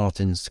cars,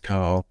 Martin's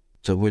car,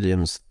 to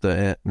Williams that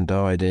Ayrton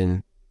died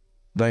in,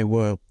 they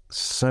were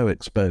so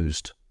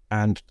exposed,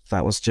 and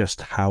that was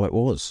just how it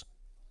was.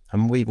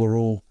 And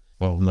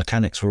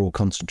mechanics were all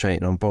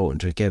concentrating on bolting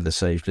together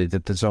safely. The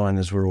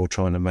designers were all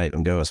trying to make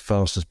them go as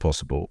fast as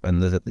possible.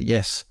 And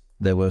yes,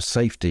 there were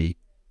safety.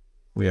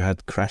 We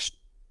had crash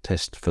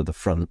tests for the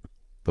front,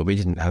 but we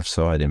didn't have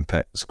side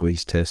impact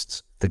squeeze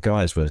tests. The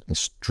guys were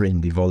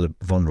extremely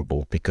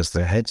vulnerable because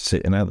their heads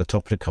sitting out the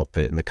top of the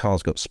cockpit, and the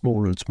cars got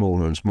smaller and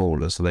smaller and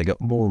smaller, so they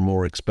got more and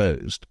more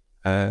exposed.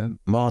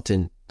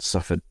 Martin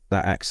suffered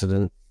that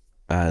accident,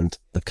 and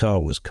the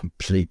car was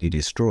completely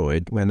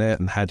destroyed. When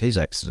Ayrton had his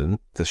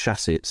accident, the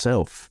chassis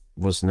itself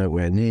was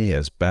nowhere near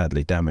as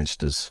badly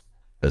damaged as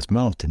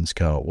Martin's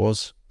car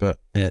was, but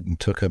Ayrton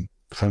took a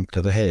clamp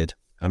to the head,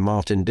 and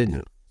Martin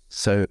didn't.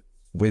 So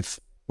with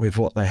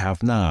what they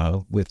have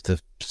now, with the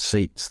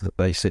seats that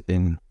they sit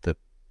in, the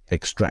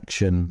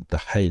extraction, the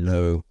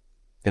halo,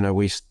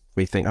 we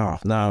think,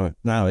 now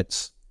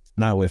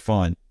we're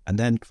fine. And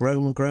then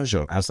Roman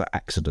Grosjean has that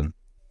accident.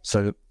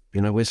 So,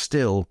 we're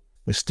still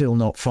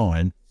not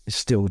fine. It's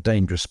still a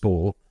dangerous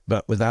sport,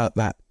 but without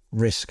that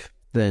risk,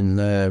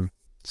 then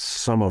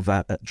some of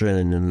that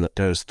adrenaline that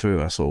goes through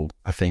us all,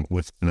 I think,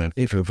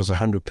 if it was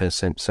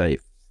 100%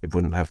 safe, it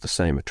wouldn't have the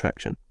same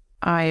attraction.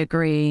 I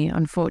agree.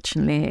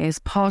 Unfortunately, it is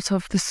part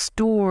of the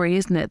story,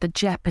 isn't it? The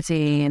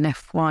jeopardy in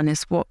F1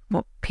 is what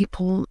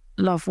people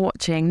love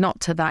watching, not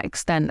to that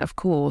extent, of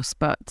course,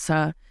 but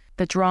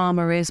the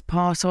drama is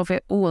part of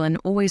it all and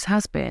always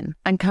has been.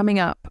 And coming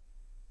up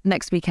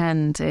next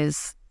weekend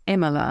is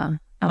Imola,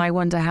 and I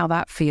wonder how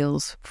that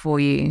feels for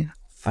you.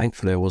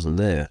 Thankfully, I wasn't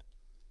there.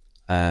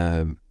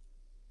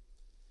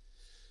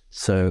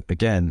 So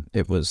again,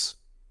 it was,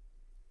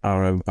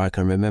 I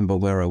can remember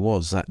where I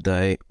was that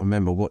day. I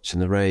remember watching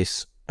the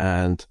race,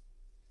 and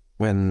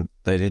when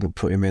they didn't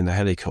put him in the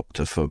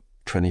helicopter for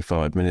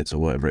 25 minutes or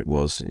whatever it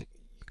was,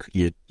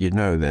 you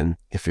know then,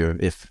 if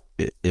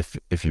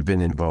you've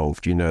been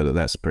involved, you know that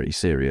that's pretty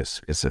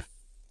serious.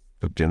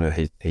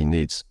 He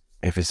needs,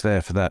 if it's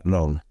there for that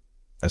long,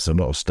 that's a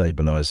lot of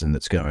stabilising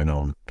that's going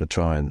on to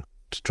try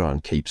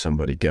and keep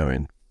somebody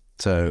going.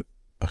 So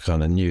I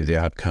kind of knew the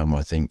outcome,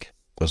 I think,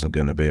 wasn't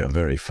going to be a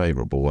very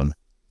favourable one.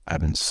 I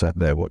haven't sat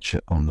there watch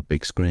it on the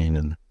big screen,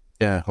 and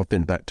yeah, I've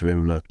been back to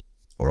Imola,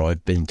 or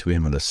I've been to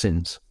Imola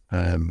since,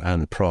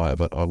 and prior,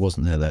 but I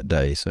wasn't there that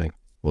day,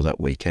 or that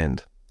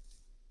weekend.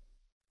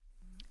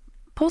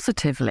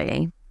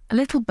 Positively, a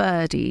little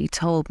birdie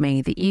told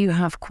me that you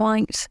have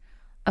quite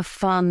a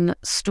fun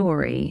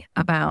story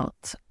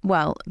about,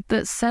 well,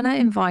 that Senna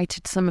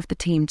invited some of the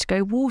team to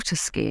go water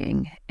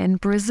skiing in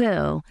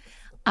Brazil.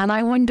 And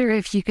I wonder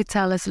if you could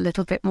tell us a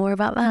little bit more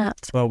about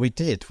that. Well, we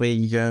did. We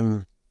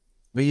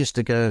used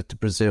to go to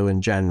Brazil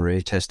in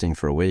January, testing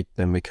for a week.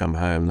 Then we come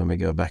home. Then we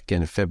go back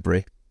again in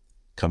February,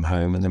 come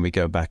home. And then we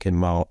go back in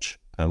March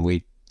and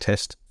we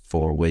test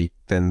for a week.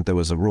 Then there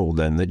was a rule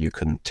then that you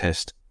couldn't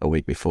test a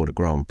week before the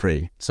Grand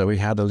Prix. So we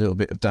had a little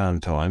bit of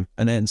downtime.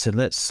 And then said,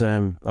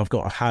 I've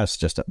got a house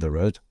just up the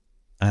road,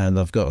 and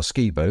I've got a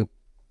ski boat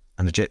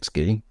and a jet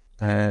ski.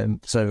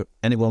 So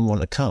anyone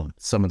want to come?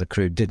 Some of the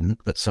crew didn't,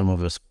 but some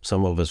of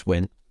us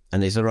went.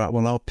 And he said, right,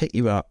 well, I'll pick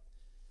you up.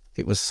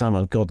 It was some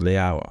ungodly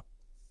hour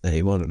that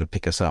he wanted to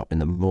pick us up in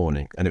the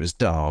morning, and it was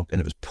dark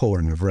and it was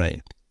pouring with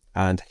rain.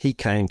 And he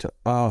came to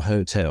our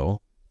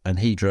hotel, and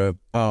he drove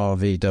our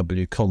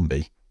VW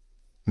Combi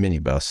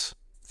minibus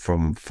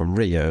from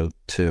Rio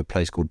to a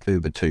place called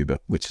Ubatuba,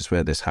 which is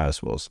where this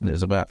house was. And it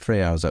was about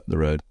 3 hours up the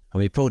road. And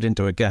we pulled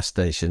into a gas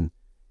station,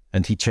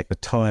 and he checked the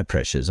tyre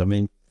pressures. I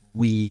mean,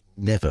 we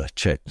never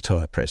check the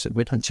tyre pressure.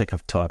 We don't check our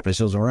tyre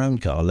pressures on our own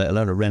car, let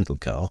alone a rental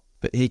car.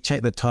 But he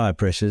checked the tyre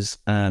pressures,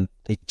 and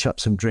he chucked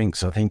some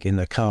drinks, I think, in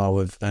the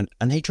car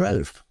and he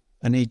drove.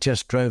 And he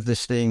just drove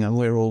this thing, and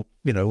we're all,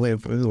 we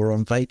were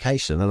on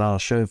vacation, and our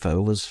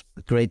chauffeur was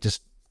the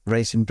greatest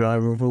racing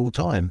driver of all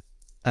time.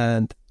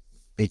 And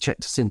he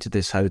checked us into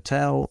this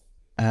hotel,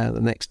 and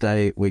the next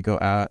day we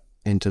got out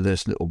into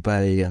this little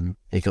bay, and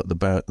he got the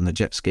boat and the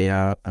jet ski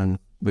out, and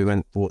we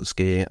went water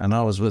skiing, and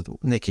I was with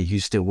Nicky, who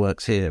still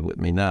works here with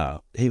me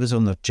now. He was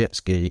on the jet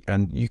ski,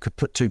 and you could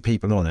put two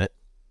people on it,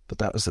 but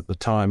that was at the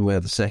time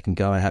where the second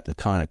guy had to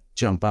kind of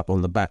jump up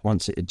on the back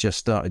once it had just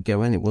started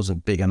going. It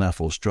wasn't big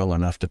enough or strong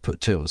enough to put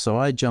two. So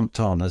I jumped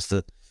on as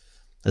the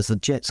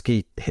jet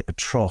ski hit a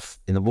trough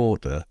in the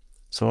water.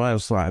 So I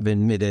was like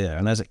in midair,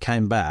 and as it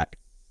came back,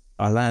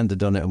 I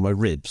landed on it on my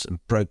ribs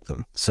and broke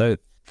them. So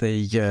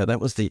that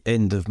was the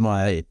end of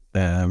my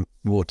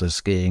water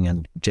skiing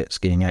and jet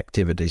skiing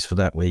activities for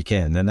that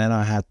weekend. And then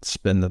I had to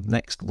spend the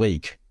next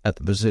week at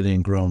the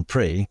Brazilian Grand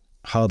Prix,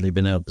 hardly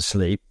been able to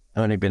sleep,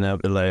 only been able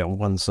to lay on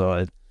one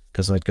side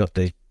because I'd got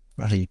the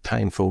really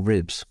painful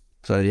ribs.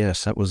 So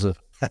yes, that was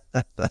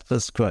that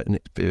was quite an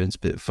experience,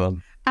 bit of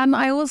fun. And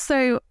I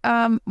also,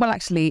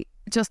 actually,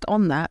 just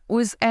on that,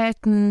 was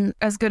Ayrton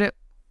as good at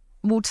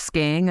water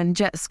skiing and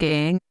jet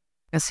skiing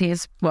as he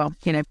is? Well,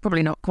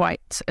 probably not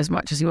quite as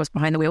much as he was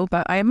behind the wheel,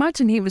 but I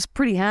imagine he was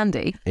pretty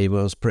handy. He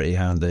was pretty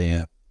handy,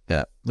 yeah.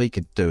 Yeah, we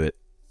could do it.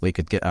 We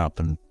could get up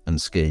and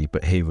ski,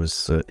 but he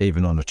was,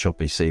 even on the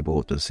choppy sea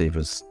waters, he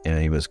was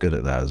good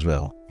at that as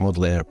well.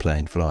 Model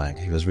airplane flying,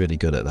 he was really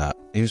good at that.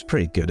 He was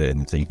pretty good at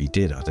anything he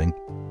did, I think.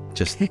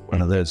 Just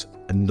one of those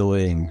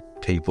annoying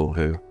people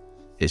who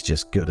is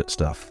just good at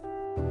stuff.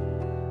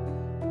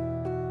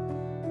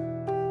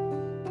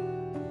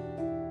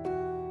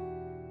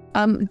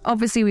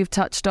 Obviously, we've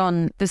touched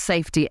on the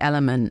safety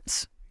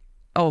element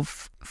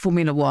of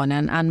Formula One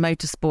and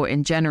motorsport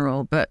in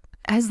general, but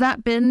has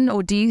that been,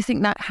 or do you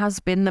think that has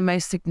been the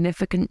most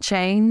significant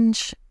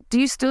change? Do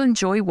you still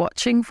enjoy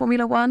watching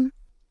Formula One?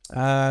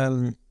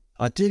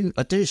 I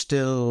do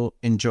still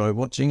enjoy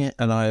watching it,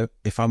 and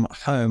if I'm at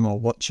home, I'll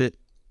watch it.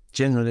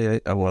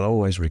 Generally, I will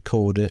always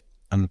record it,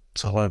 and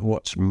so I've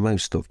watched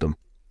most of them.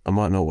 I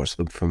might not watch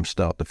them from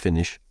start to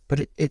finish,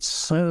 but it's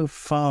so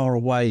far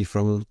away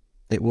from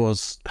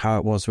how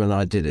it was when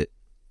I did it.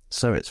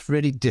 So it's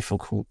really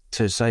difficult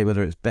to say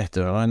whether it's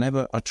better.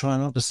 I try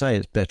not to say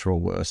it's better or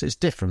worse. It's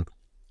different,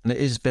 and it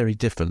is very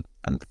different.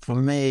 And for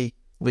me,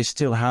 we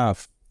still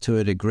have, to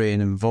a degree,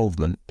 an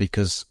involvement,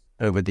 because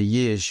over the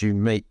years you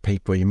meet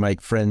people, you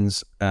make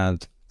friends,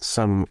 and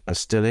some are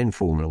still in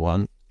Formula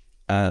One,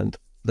 and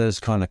those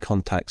kind of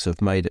contacts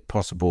have made it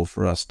possible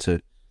for us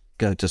to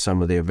go to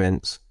some of the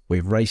events.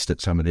 We've raced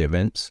at some of the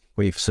events.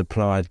 We've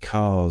supplied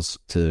cars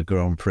to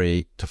Grand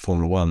Prix, to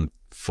Formula One,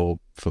 for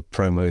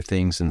promo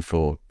things and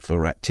for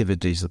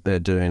activities that they're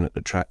doing at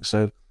the track.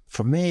 So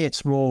For me,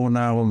 it's more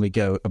now when we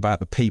go about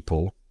the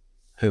people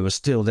who are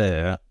still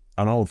there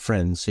and old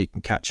friends you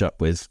can catch up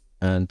with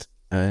and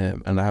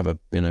have a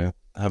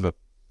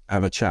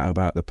chat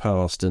about the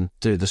past and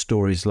do the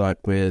stories like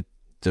we're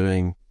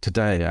doing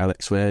today,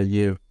 Alex, where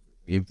you're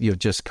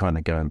just kind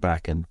of going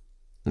back and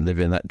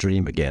living that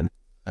dream again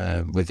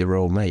with your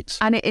old mates.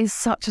 And it is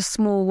such a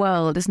small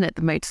world, isn't it,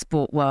 the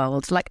motorsport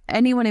world? Like,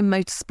 anyone in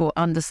motorsport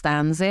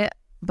understands it,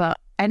 but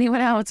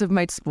anyone out of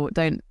motorsport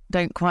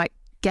don't quite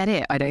get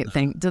it, I don't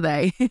think, do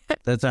they?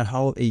 There's a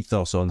whole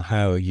ethos on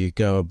how you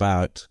go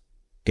about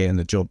getting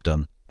the job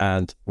done.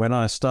 And when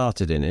I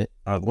started in it,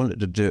 I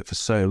wanted to do it for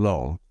so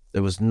long,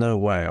 there was no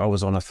way. I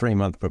was on a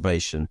 3-month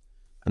probation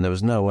and there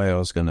was no way I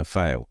was going to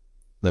fail.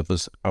 I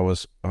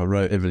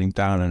wrote everything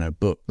down in a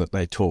book that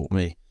they taught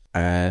me.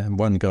 And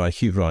one guy,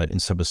 Hugh Wright in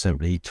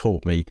sub-assembly, he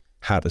taught me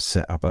how to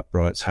set up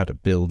uprights, how to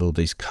build all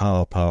these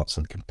car parts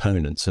and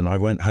components. And I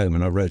went home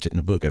and I wrote it in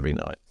a book every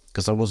night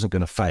because I wasn't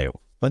going to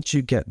fail. Once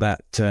you get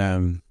that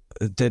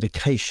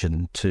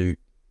dedication to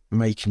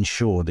making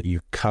sure that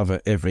you cover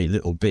every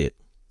little bit,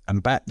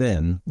 and back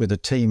then with a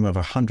team of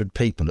 100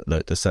 people at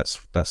Lotus,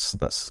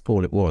 that's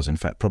all it was. In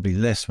fact, probably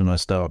less when I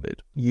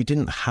started. You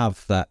didn't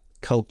have that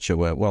culture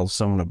where, well,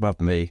 someone above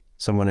me,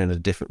 someone in a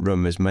different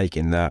room is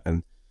making that,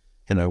 and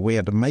we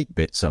had to make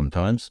bits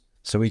sometimes.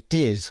 So we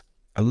did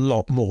a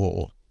lot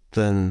more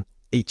than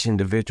each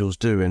individuals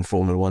do in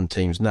Formula One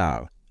teams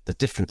now. The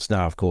difference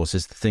now, of course,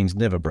 is that things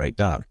never break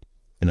down.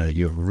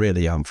 You're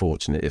really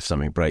unfortunate if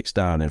something breaks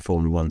down in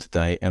Formula One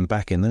today. And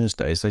back in those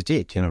days, they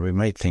did. We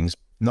made things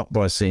not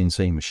by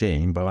CNC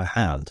machine, by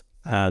hand.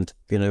 And,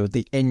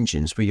 the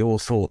engines, we all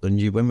thought,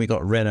 when we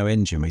got a Renault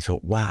engine, we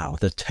thought, wow,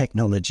 the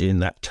technology in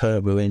that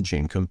turbo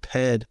engine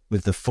compared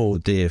with the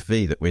Ford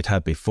DFV that we'd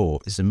had before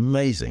is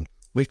amazing.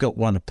 We've got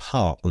one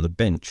apart on the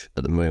bench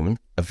at the moment,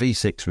 a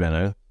V6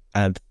 Renault,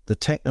 and the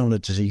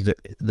technology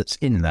that's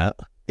in that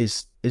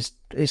is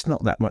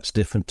not that much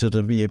different to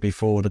the year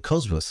before the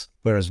Cosworth.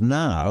 Whereas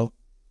now,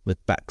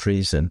 with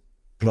batteries and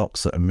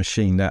blocks that are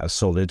machined out of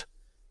solid,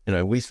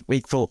 we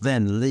thought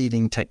then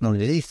leading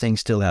technology, these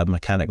things still had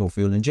mechanical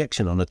fuel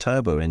injection on a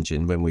turbo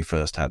engine when we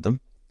first had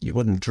them. You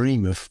wouldn't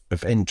dream of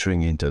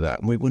entering into that.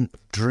 And we wouldn't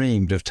have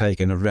dreamed of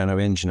taking a Renault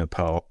engine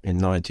apart in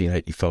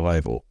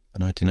 1985 or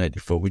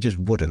 1984. We just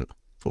wouldn't.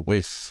 But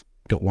we've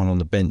got one on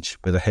the bench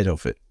with a head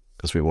off it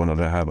because we wanted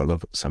to have a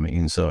look at something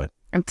inside.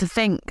 And to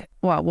think,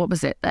 what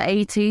was it, the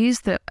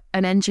 80s, that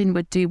an engine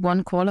would do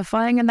one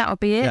qualifying and that would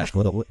be it? Yeah,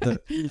 well,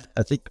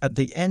 at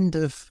the end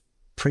of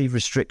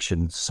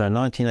pre-restrictions, so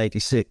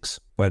 1986,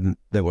 when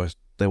there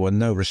were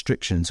no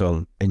restrictions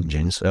on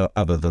engines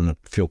other than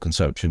fuel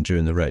consumption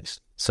during the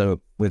race.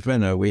 So with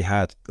Renault, we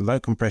had low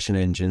compression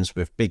engines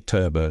with big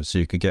turbos, so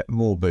you could get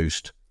more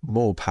boost,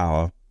 more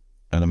power,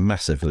 and a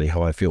massively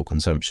high fuel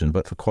consumption.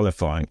 But for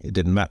qualifying, it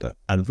didn't matter.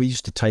 And we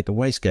used to take the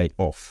wastegate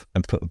off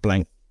and put a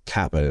blank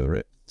cap over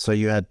it. So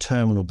you had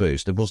terminal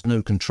boost. There was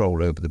no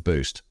control over the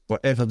boost.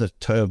 Whatever the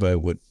turbo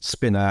would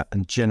spin out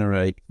and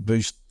generate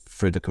boost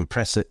through the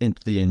compressor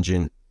into the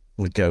engine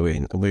would go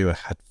in. And we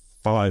had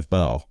 5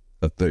 bar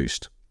of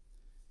boost.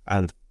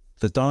 And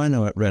the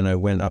dyno at Renault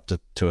went up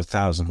to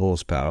 1,000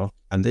 horsepower.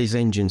 And these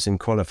engines in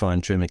qualifying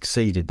trim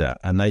exceeded that.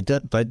 And they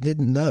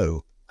didn't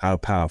know how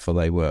powerful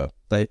they were.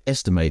 They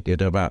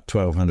estimated about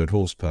 1,200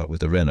 horsepower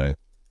with the Renault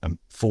and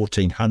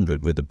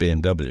 1,400 with the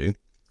BMW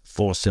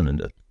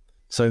 4-cylinder.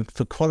 So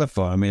for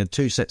qualifying, we had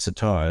 2 sets of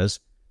tyres,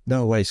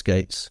 no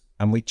wastegates,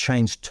 and we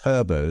changed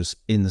turbos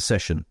in the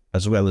session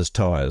as well as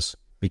tyres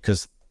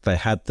because they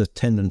had the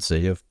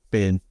tendency of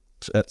being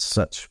at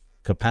such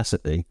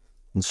capacity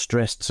and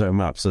stressed so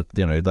much that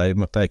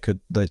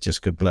they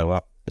just could blow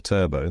up a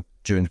turbo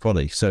during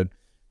quali. So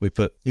we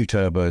put new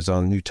turbos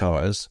on, new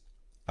tyres,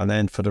 and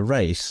then for the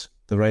race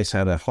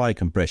had a high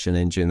compression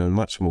engine and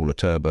much smaller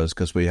turbos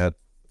because we had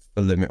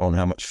a limit on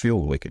how much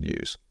fuel we could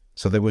use.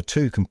 So there were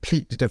 2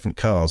 completely different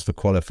cars for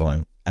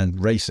qualifying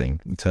and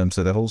racing in terms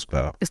of the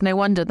horsepower. It's no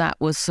wonder that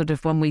was sort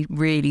of when we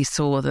really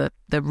saw the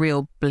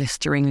real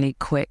blisteringly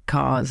quick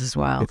cars as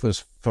well. It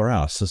was, for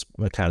us as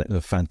mechanics,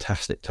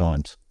 fantastic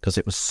times because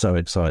it was so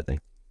exciting.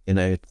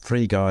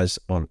 3 guys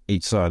on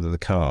each side of the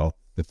car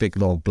with big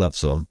long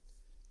gloves on,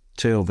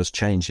 2 of us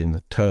changing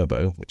the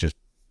turbo, which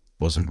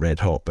wasn't red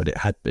hot, but it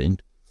had been,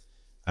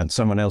 and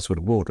someone else with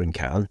a watering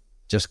can,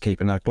 just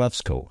keeping our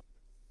gloves cool.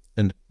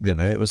 And,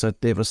 it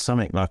was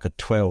something like a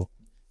 12,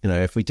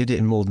 if we did it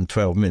in more than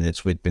 12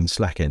 minutes, we'd been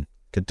slacking.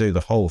 Could do the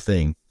whole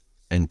thing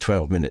in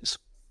 12 minutes.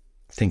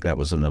 I think that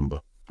was the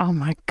number. Oh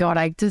my God,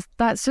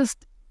 it's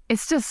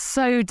just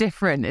so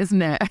different,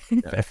 isn't it?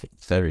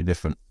 Very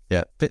different.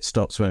 Yeah. Pit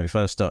stops when we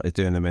first started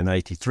doing them in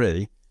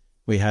 83,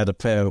 we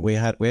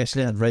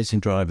actually had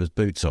racing drivers'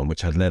 boots on,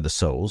 which had leather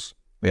soles.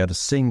 We had a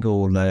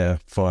single layer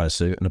fire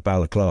suit and a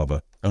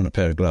balaclava on a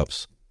pair of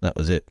gloves. That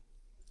was it.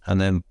 And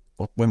then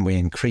when we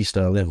increased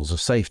our levels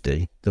of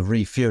safety, the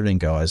refueling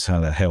guys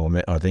had a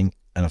helmet, I think,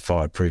 and a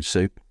fireproof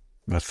suit,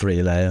 a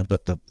 3-layer,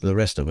 but the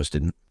rest of us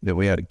didn't.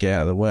 We had to get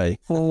out of the way.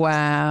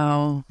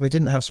 Wow. We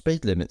didn't have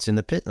speed limits in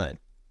the pit lane.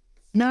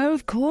 No,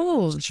 of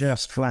course.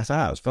 Just flat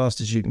out, as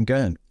fast as you can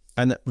go.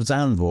 And at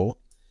Zandvoort,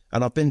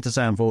 and I've been to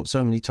Zandvoort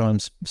so many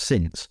times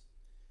since,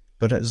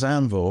 but at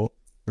Zandvoort,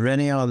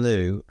 René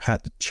Arnoux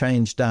had to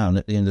change down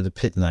at the end of the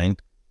pit lane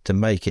to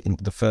make it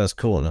into the first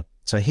corner.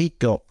 So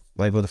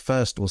they were the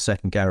first or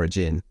second garage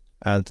in,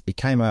 and he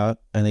came out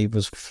and he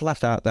was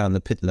flat out down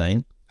the pit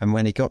lane. And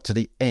when he got to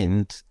the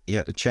end, he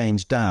had to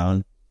change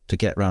down to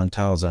get round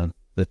Tarzan.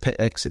 The pit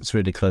exit's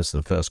really close to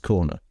the first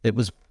corner. It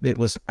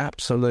was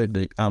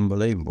absolutely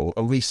unbelievable.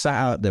 And we sat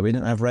out there. We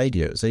didn't have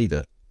radios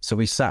either. So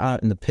we sat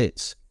out in the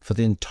pits for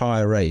the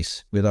entire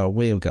race with our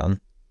wheel gun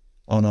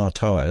on our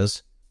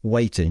tyres,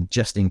 waiting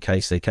just in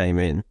case they came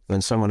in.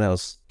 When someone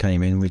else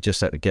came in, we just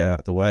had to get out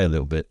of the way a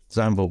little bit.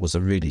 Zandvoort was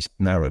a really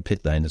narrow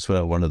pit lane as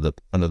well, one of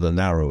the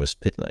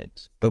narrowest pit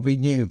lanes. But we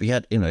knew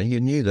you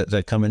knew that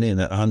they're coming in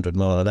at 100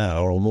 mile an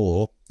hour or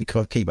more. You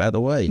can't keep out of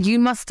the way. You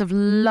must have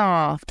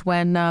laughed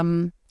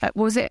when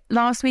was it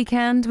last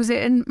weekend? Was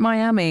it in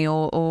Miami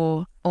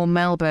or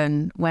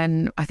Melbourne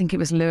when I think it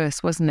was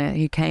Lewis, wasn't it,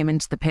 who came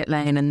into the pit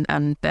lane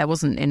and there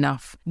wasn't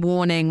enough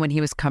warning when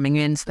he was coming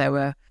in, so there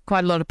were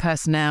quite a lot of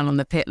personnel on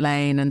the pit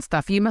lane and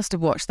stuff. You must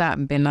have watched that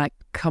and been like,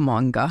 come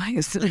on,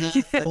 guys.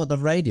 Well, the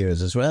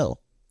radios as well,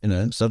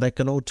 so they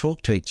could all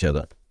talk to each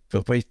other.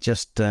 But we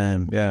just,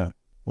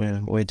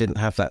 we didn't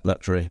have that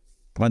luxury.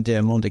 One day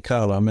in Monte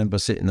Carlo, I remember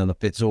sitting on the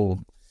pits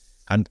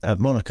and at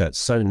Monaco, it's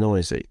so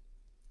noisy.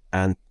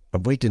 And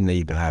we didn't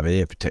even have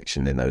ear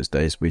protection in those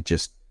days. We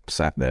just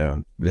sat there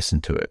and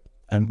listened to it.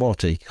 And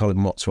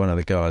Colin Watt's one of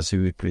the guys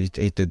who he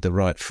did the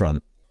right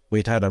front.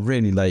 We'd had a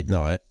really late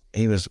night.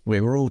 We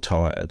were all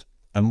tired.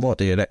 And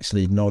Watty had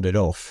actually nodded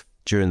off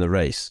during the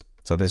race.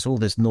 So there's all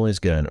this noise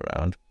going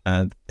around.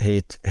 And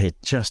you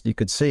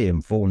could see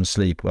him falling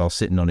asleep while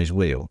sitting on his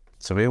wheel.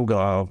 So we all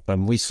got out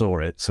and we saw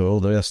it. So all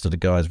the rest of the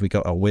guys, we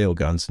got our wheel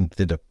guns and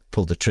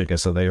pulled the trigger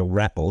so they all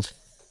rattled,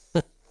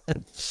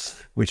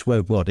 which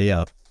woke Watty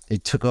up. He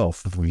took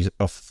off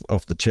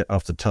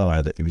the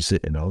tyre that he was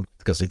sitting on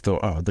because he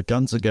thought, the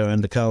guns are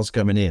going, the car's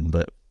coming in.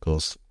 But, of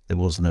course, there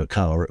was no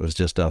car. It was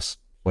just us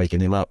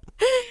waking him up.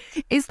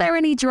 Is there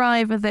any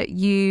driver that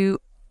you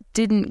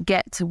didn't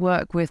get to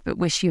work with but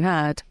wish you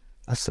had?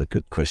 That's a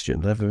good question.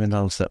 I've never been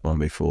asked that one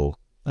before.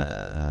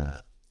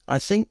 I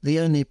think the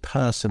only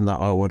person that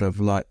I would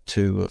have liked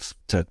to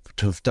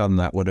have done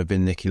that would have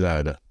been Niki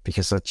Lauda,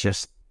 because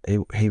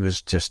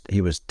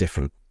he was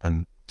different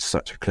and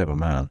such a clever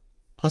man.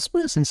 I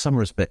suppose in some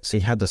respects he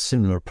had a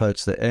similar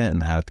approach that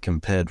Ayrton had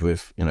compared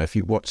with, if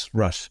you watch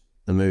Rush,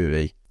 the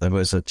movie, there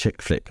was a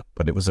chick flick,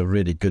 but it was a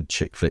really good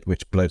chick flick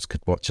which blokes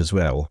could watch as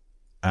well.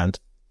 And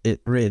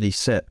it really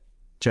set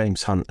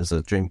James Hunt as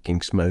a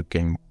drinking,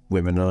 smoking,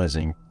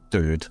 womanising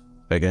dude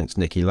against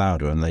Niki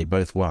Lauda, and they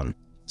both won.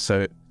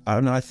 So I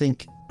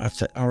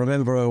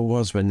remember I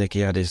was when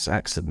Niki had his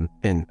accident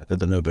at the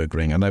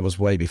Nürburgring, and that was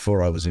way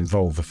before I was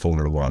involved with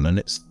Formula One.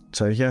 And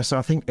so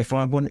I think if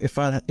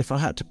I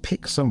had to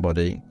pick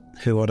somebody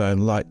who I'd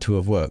like to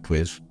have worked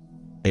with,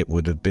 it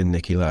would have been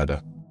Niki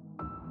Lauda.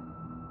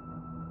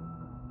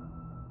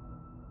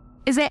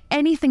 Is there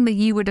anything that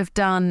you would have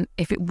done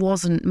if it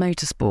wasn't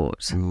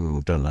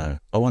motorsport? Don't know.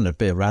 I wanted to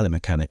be a rally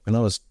mechanic. When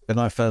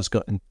I first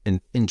got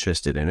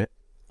interested in it,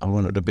 I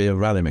wanted to be a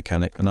rally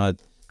mechanic, and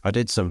I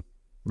did some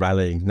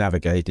rally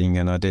navigating,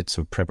 and I did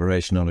some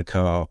preparation on a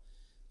car,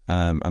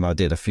 and I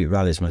did a few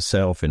rallies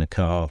myself in a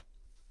car,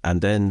 and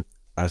then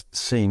I'd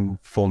seen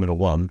Formula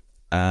One,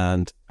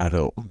 and I'd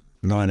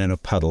lying in a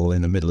puddle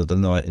in the middle of the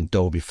night in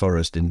Dolby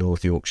Forest in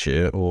North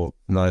Yorkshire, or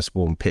nice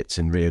warm pits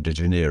in Rio de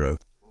Janeiro.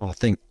 I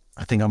think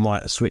I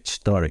might have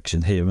switched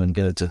direction here and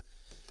go to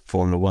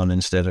Formula One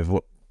instead of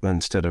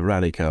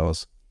rally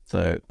cars.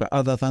 So, but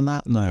other than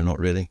that, no, not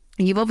really.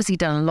 You've obviously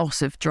done a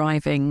lot of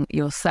driving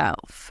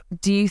yourself.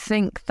 Do you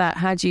think that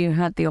had you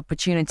had the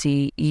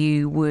opportunity,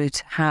 you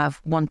would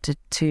have wanted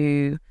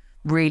to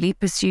really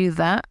pursue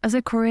that as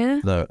a career?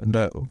 No,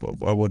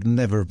 I would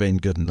never have been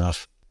good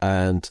enough.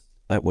 And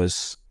I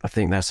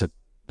think that's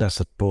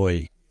a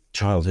boy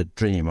childhood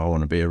dream. I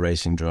want to be a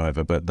racing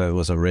driver, but there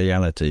was a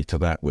reality to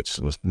that which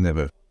was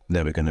never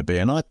going to be.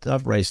 And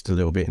I've raced a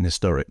little bit in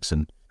historics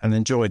and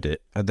enjoyed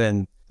it. And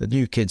then the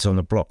new kids on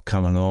the block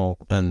come along,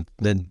 and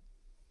then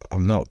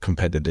I'm not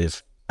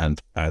competitive,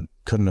 and I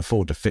couldn't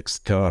afford to fix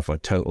the car if I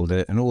totaled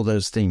it, and all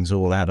those things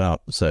all add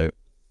up. So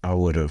I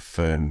would have.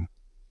 I've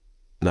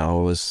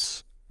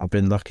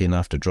been lucky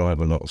enough to drive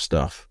a lot of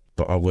stuff,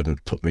 but I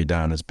wouldn't put me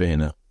down as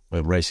being a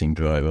racing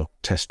driver,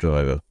 test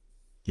driver.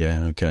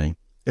 Yeah, okay.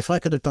 If I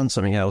could have done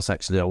something else,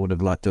 actually, I would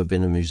have liked to have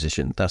been a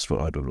musician. That's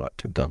what I'd have liked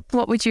to have done.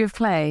 What would you have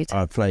played?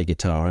 I'd play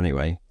guitar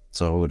anyway,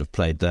 so I would have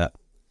played that.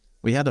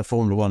 We had a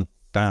Formula One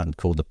band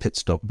called the Pit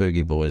Stop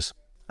Boogie Boys,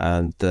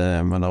 and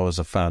I was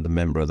a founder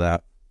member of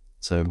that.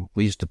 So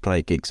we used to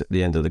play gigs at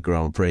the end of the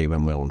Grand Prix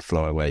when we were on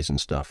flyaways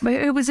and stuff.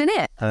 But who was in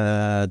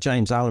it?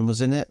 James Allen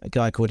was in it. A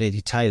guy called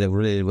Eddie Taylor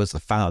really was the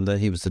founder.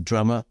 He was the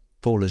drummer.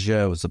 Paul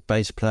Lejeune was the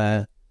bass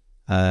player.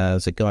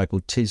 There's a guy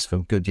called Tiz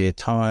from Goodyear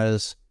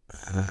Tyres.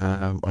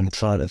 I'm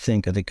trying to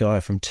think of the guy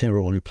from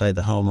Tyrrell who played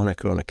the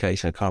harmonica on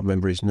occasion. I can't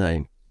remember his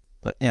name.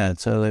 But yeah,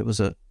 so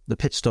there the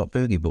Pit Stop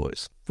Boogie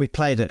Boys. We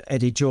played at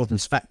Eddie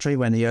Jordan's factory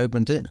when he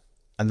opened it,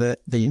 and the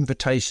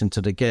invitation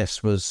to the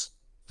guests was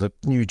the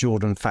new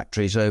Jordan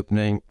factory's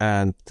opening,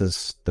 and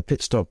the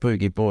Pit Stop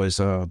Boogie Boys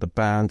are the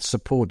band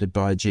supported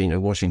by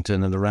Gino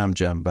Washington and the Ram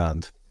Jam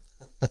Band.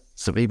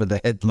 So even the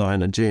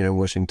headliner, Gino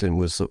Washington,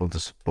 was sort of the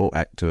support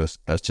act to us.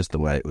 That's just the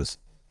way it was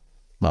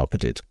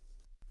marketed.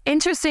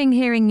 Interesting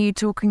hearing you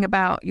talking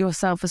about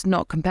yourself as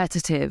not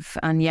competitive,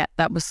 and yet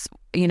that was,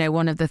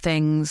 one of the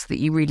things that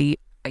you really,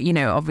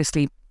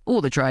 obviously all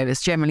the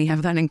drivers generally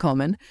have that in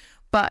common.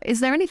 But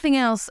is there anything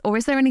else, or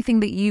is there anything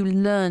that you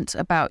learnt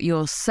about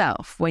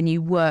yourself when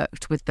you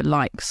worked with the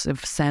likes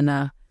of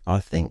Senna? I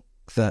think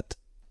that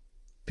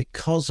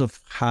because of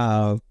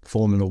how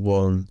Formula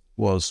One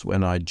was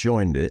when I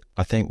joined it,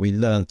 I think we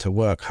learned to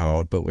work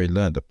hard, but we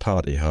learned to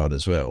party hard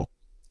as well.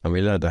 And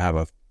we learned to have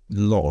a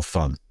lot of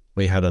fun.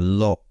 We had a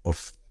lot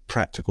of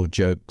practical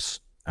jokes,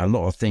 a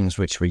lot of things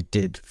which we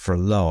did for a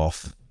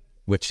laugh,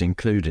 which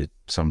included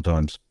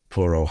sometimes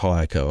poor old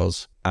hire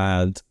cars.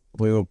 And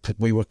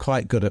we were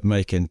quite good at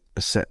making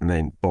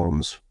acetylene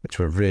bombs, which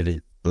were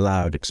really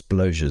loud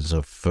explosions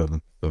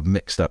of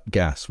mixed up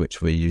gas,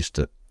 which we used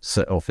to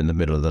set off in the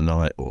middle of the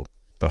night or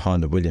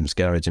behind the Williams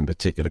garage in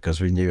particular, because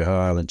we knew how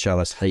Alan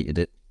Chalice hated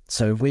it.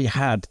 So we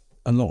had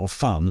a lot of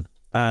fun,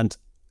 and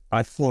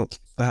I thought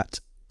that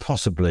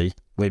possibly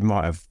we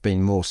might have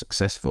been more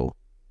successful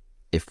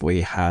if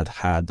we had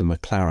the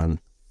McLaren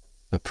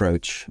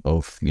approach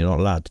of you're not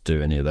allowed to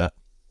do any of that,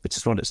 which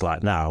is what it's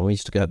like now. We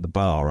used to go at the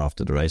bar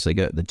after the race, they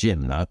go to the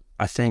gym now.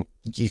 I think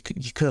you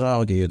could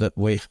argue that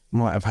we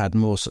might have had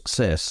more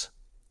success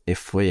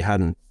if we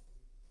hadn't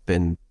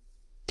been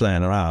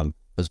playing around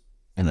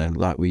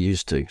like we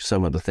used to.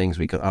 Some of the things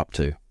we got up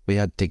to. We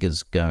had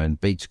diggers going,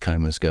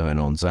 beachcombers going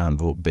on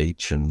Zandvoort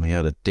Beach, and we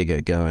had a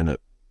digger going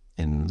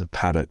in the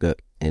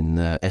paddock in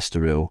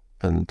Estoril.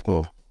 And,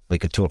 well, we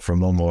could talk for a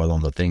long while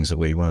on the things that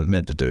we weren't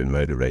meant to do in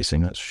motor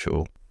racing, that's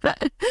for sure.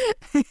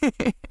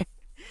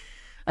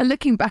 And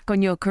looking back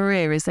on your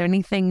career, is there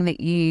anything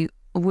that you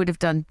would have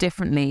done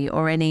differently,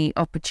 or any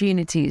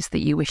opportunities that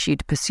you wish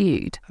you'd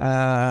pursued?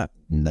 No,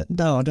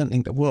 I don't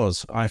think there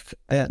was.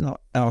 He had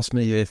not asked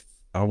me if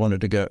I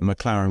wanted to go to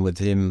McLaren with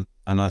him,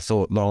 and I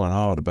thought long and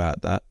hard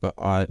about that. But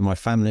my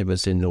family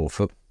was in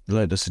Norfolk.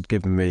 Lotus had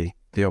given me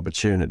the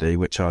opportunity,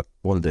 which I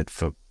wanted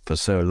for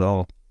so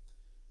long,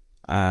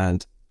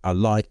 and I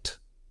liked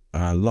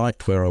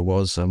where I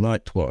was. I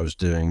liked what I was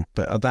doing.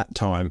 But at that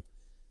time,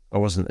 I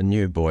wasn't a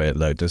new boy at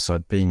Lotus.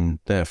 I'd been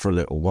there for a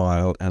little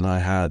while, and I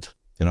had,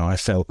 I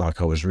felt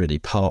like I was really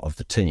part of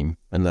the team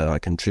and that I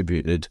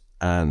contributed,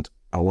 and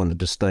I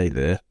wanted to stay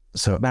there.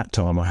 So at that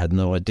time, I had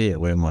no idea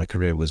where my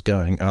career was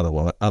going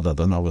other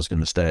than I was going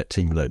to stay at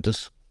Team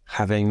Lotus.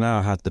 Having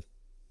now had the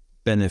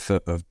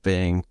benefit of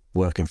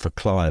working for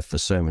Clive for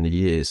so many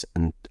years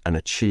and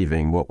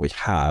achieving what we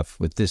have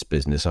with this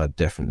business, I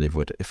definitely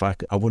would.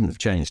 I wouldn't have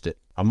changed it.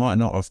 I might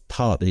not have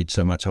partied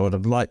so much. I would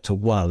have liked to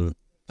won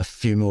a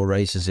few more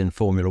races in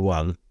Formula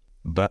One,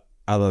 but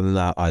other than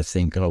that, I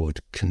think I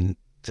would.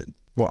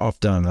 What I've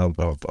done,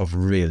 I've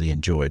really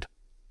enjoyed,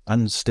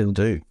 and still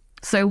do.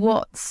 So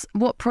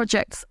what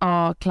projects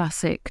are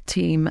Classic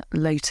Team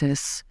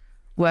Lotus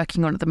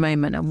working on at the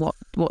moment, and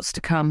what's to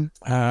come?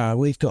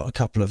 We've got a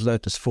couple of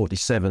Lotus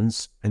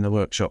 47s in the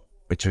workshop,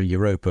 which are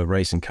Europa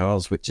racing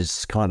cars, which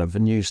is kind of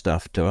new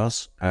stuff to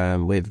us.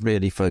 We've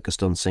really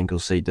focused on single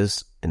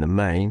seaters in the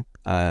main,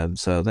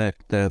 so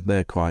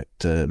they're quite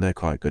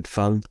good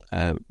fun.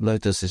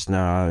 Lotus is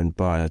now owned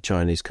by a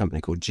Chinese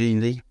company called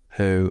Geely,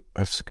 who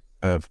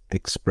have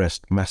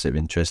expressed massive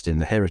interest in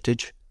the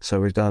heritage. So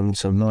we've done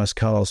some nice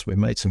cars. We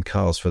made some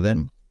cars for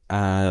them,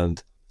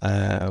 and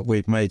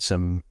we've made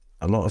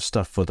a lot of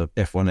stuff for the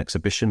F1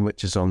 exhibition,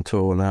 which is on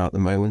tour now at the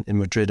moment, in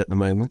Madrid at the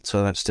moment.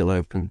 So that's still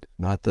open.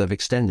 They've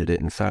extended it,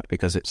 in fact,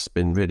 because it's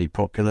been really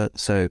popular.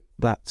 So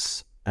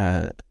that's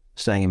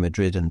staying in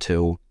Madrid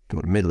until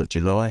the middle of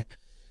July.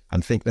 I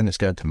think then it's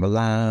going to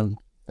Milan.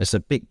 It's a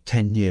big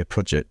 10-year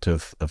project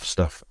of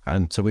stuff.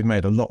 And so we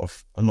made a lot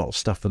of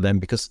stuff for them,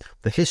 because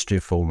the history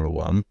of Formula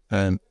One,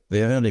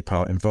 the early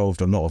part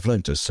involved a lot of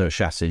Lotus, so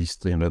chassis,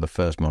 the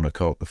first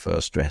monocoque, the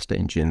first stressed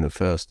engine, the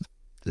first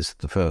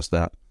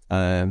that.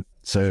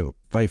 So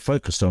they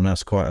focused on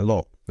us quite a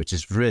lot, which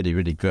is really,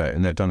 really great.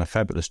 And they've done a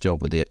fabulous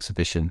job with the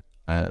exhibition.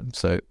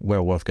 So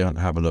well worth going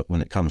to have a look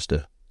when it comes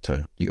to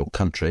your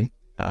country.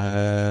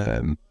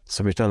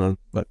 So we've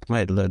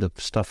made a load of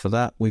stuff for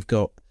that. We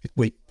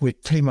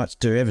pretty much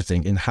do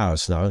everything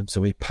in-house now. So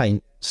we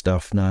paint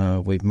stuff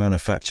now, we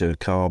manufacture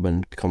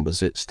carbon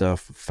composite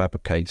stuff,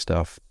 fabricate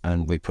stuff,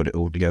 and we put it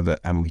all together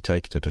and we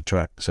take it to the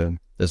track. So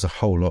there's a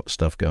whole lot of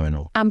stuff going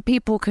on. And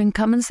people can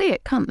come and see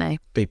it, can't they?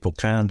 People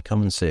can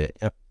come and see it,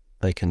 yep.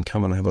 They can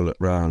come and have a look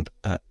round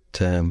at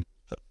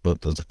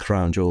the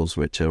crown jewels,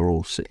 which are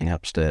all sitting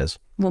upstairs.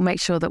 We'll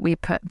make sure that we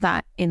put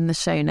that in the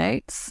show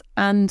notes.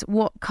 And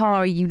what car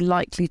are you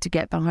likely to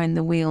get behind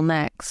the wheel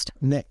next?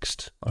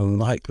 Next, a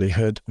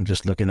likelihood, I'm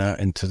just looking out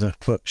into the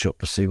workshop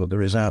to see what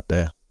there is out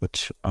there,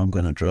 which I'm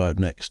going to drive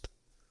next.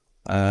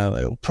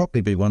 It'll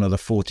probably be one of the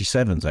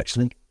 47s,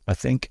 actually, I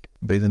think.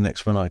 be the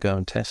next one I go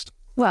and test.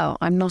 Well,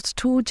 I'm not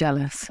at all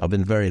jealous. I've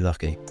been very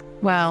lucky.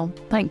 Well,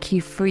 thank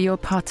you for your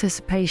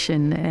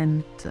participation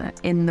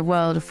in the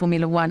world of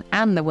Formula One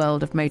and the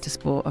world of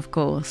motorsport, of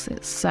course.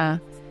 It's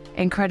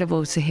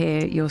incredible to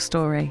hear your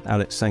story.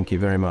 Alex, thank you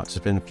very much. It's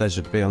been a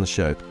pleasure to be on the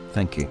show.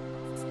 Thank you.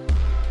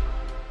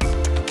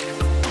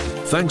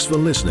 Thanks for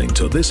listening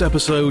to this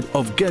episode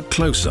of Get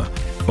Closer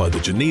by the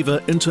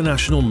Geneva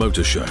International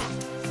Motor Show,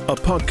 a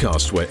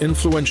podcast where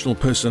influential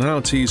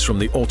personalities from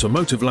the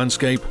automotive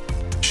landscape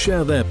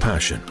share their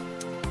passion.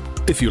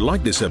 If you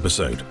like this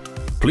episode,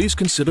 please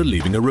consider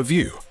leaving a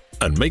review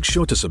and make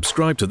sure to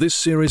subscribe to this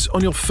series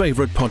on your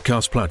favorite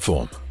podcast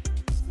platform.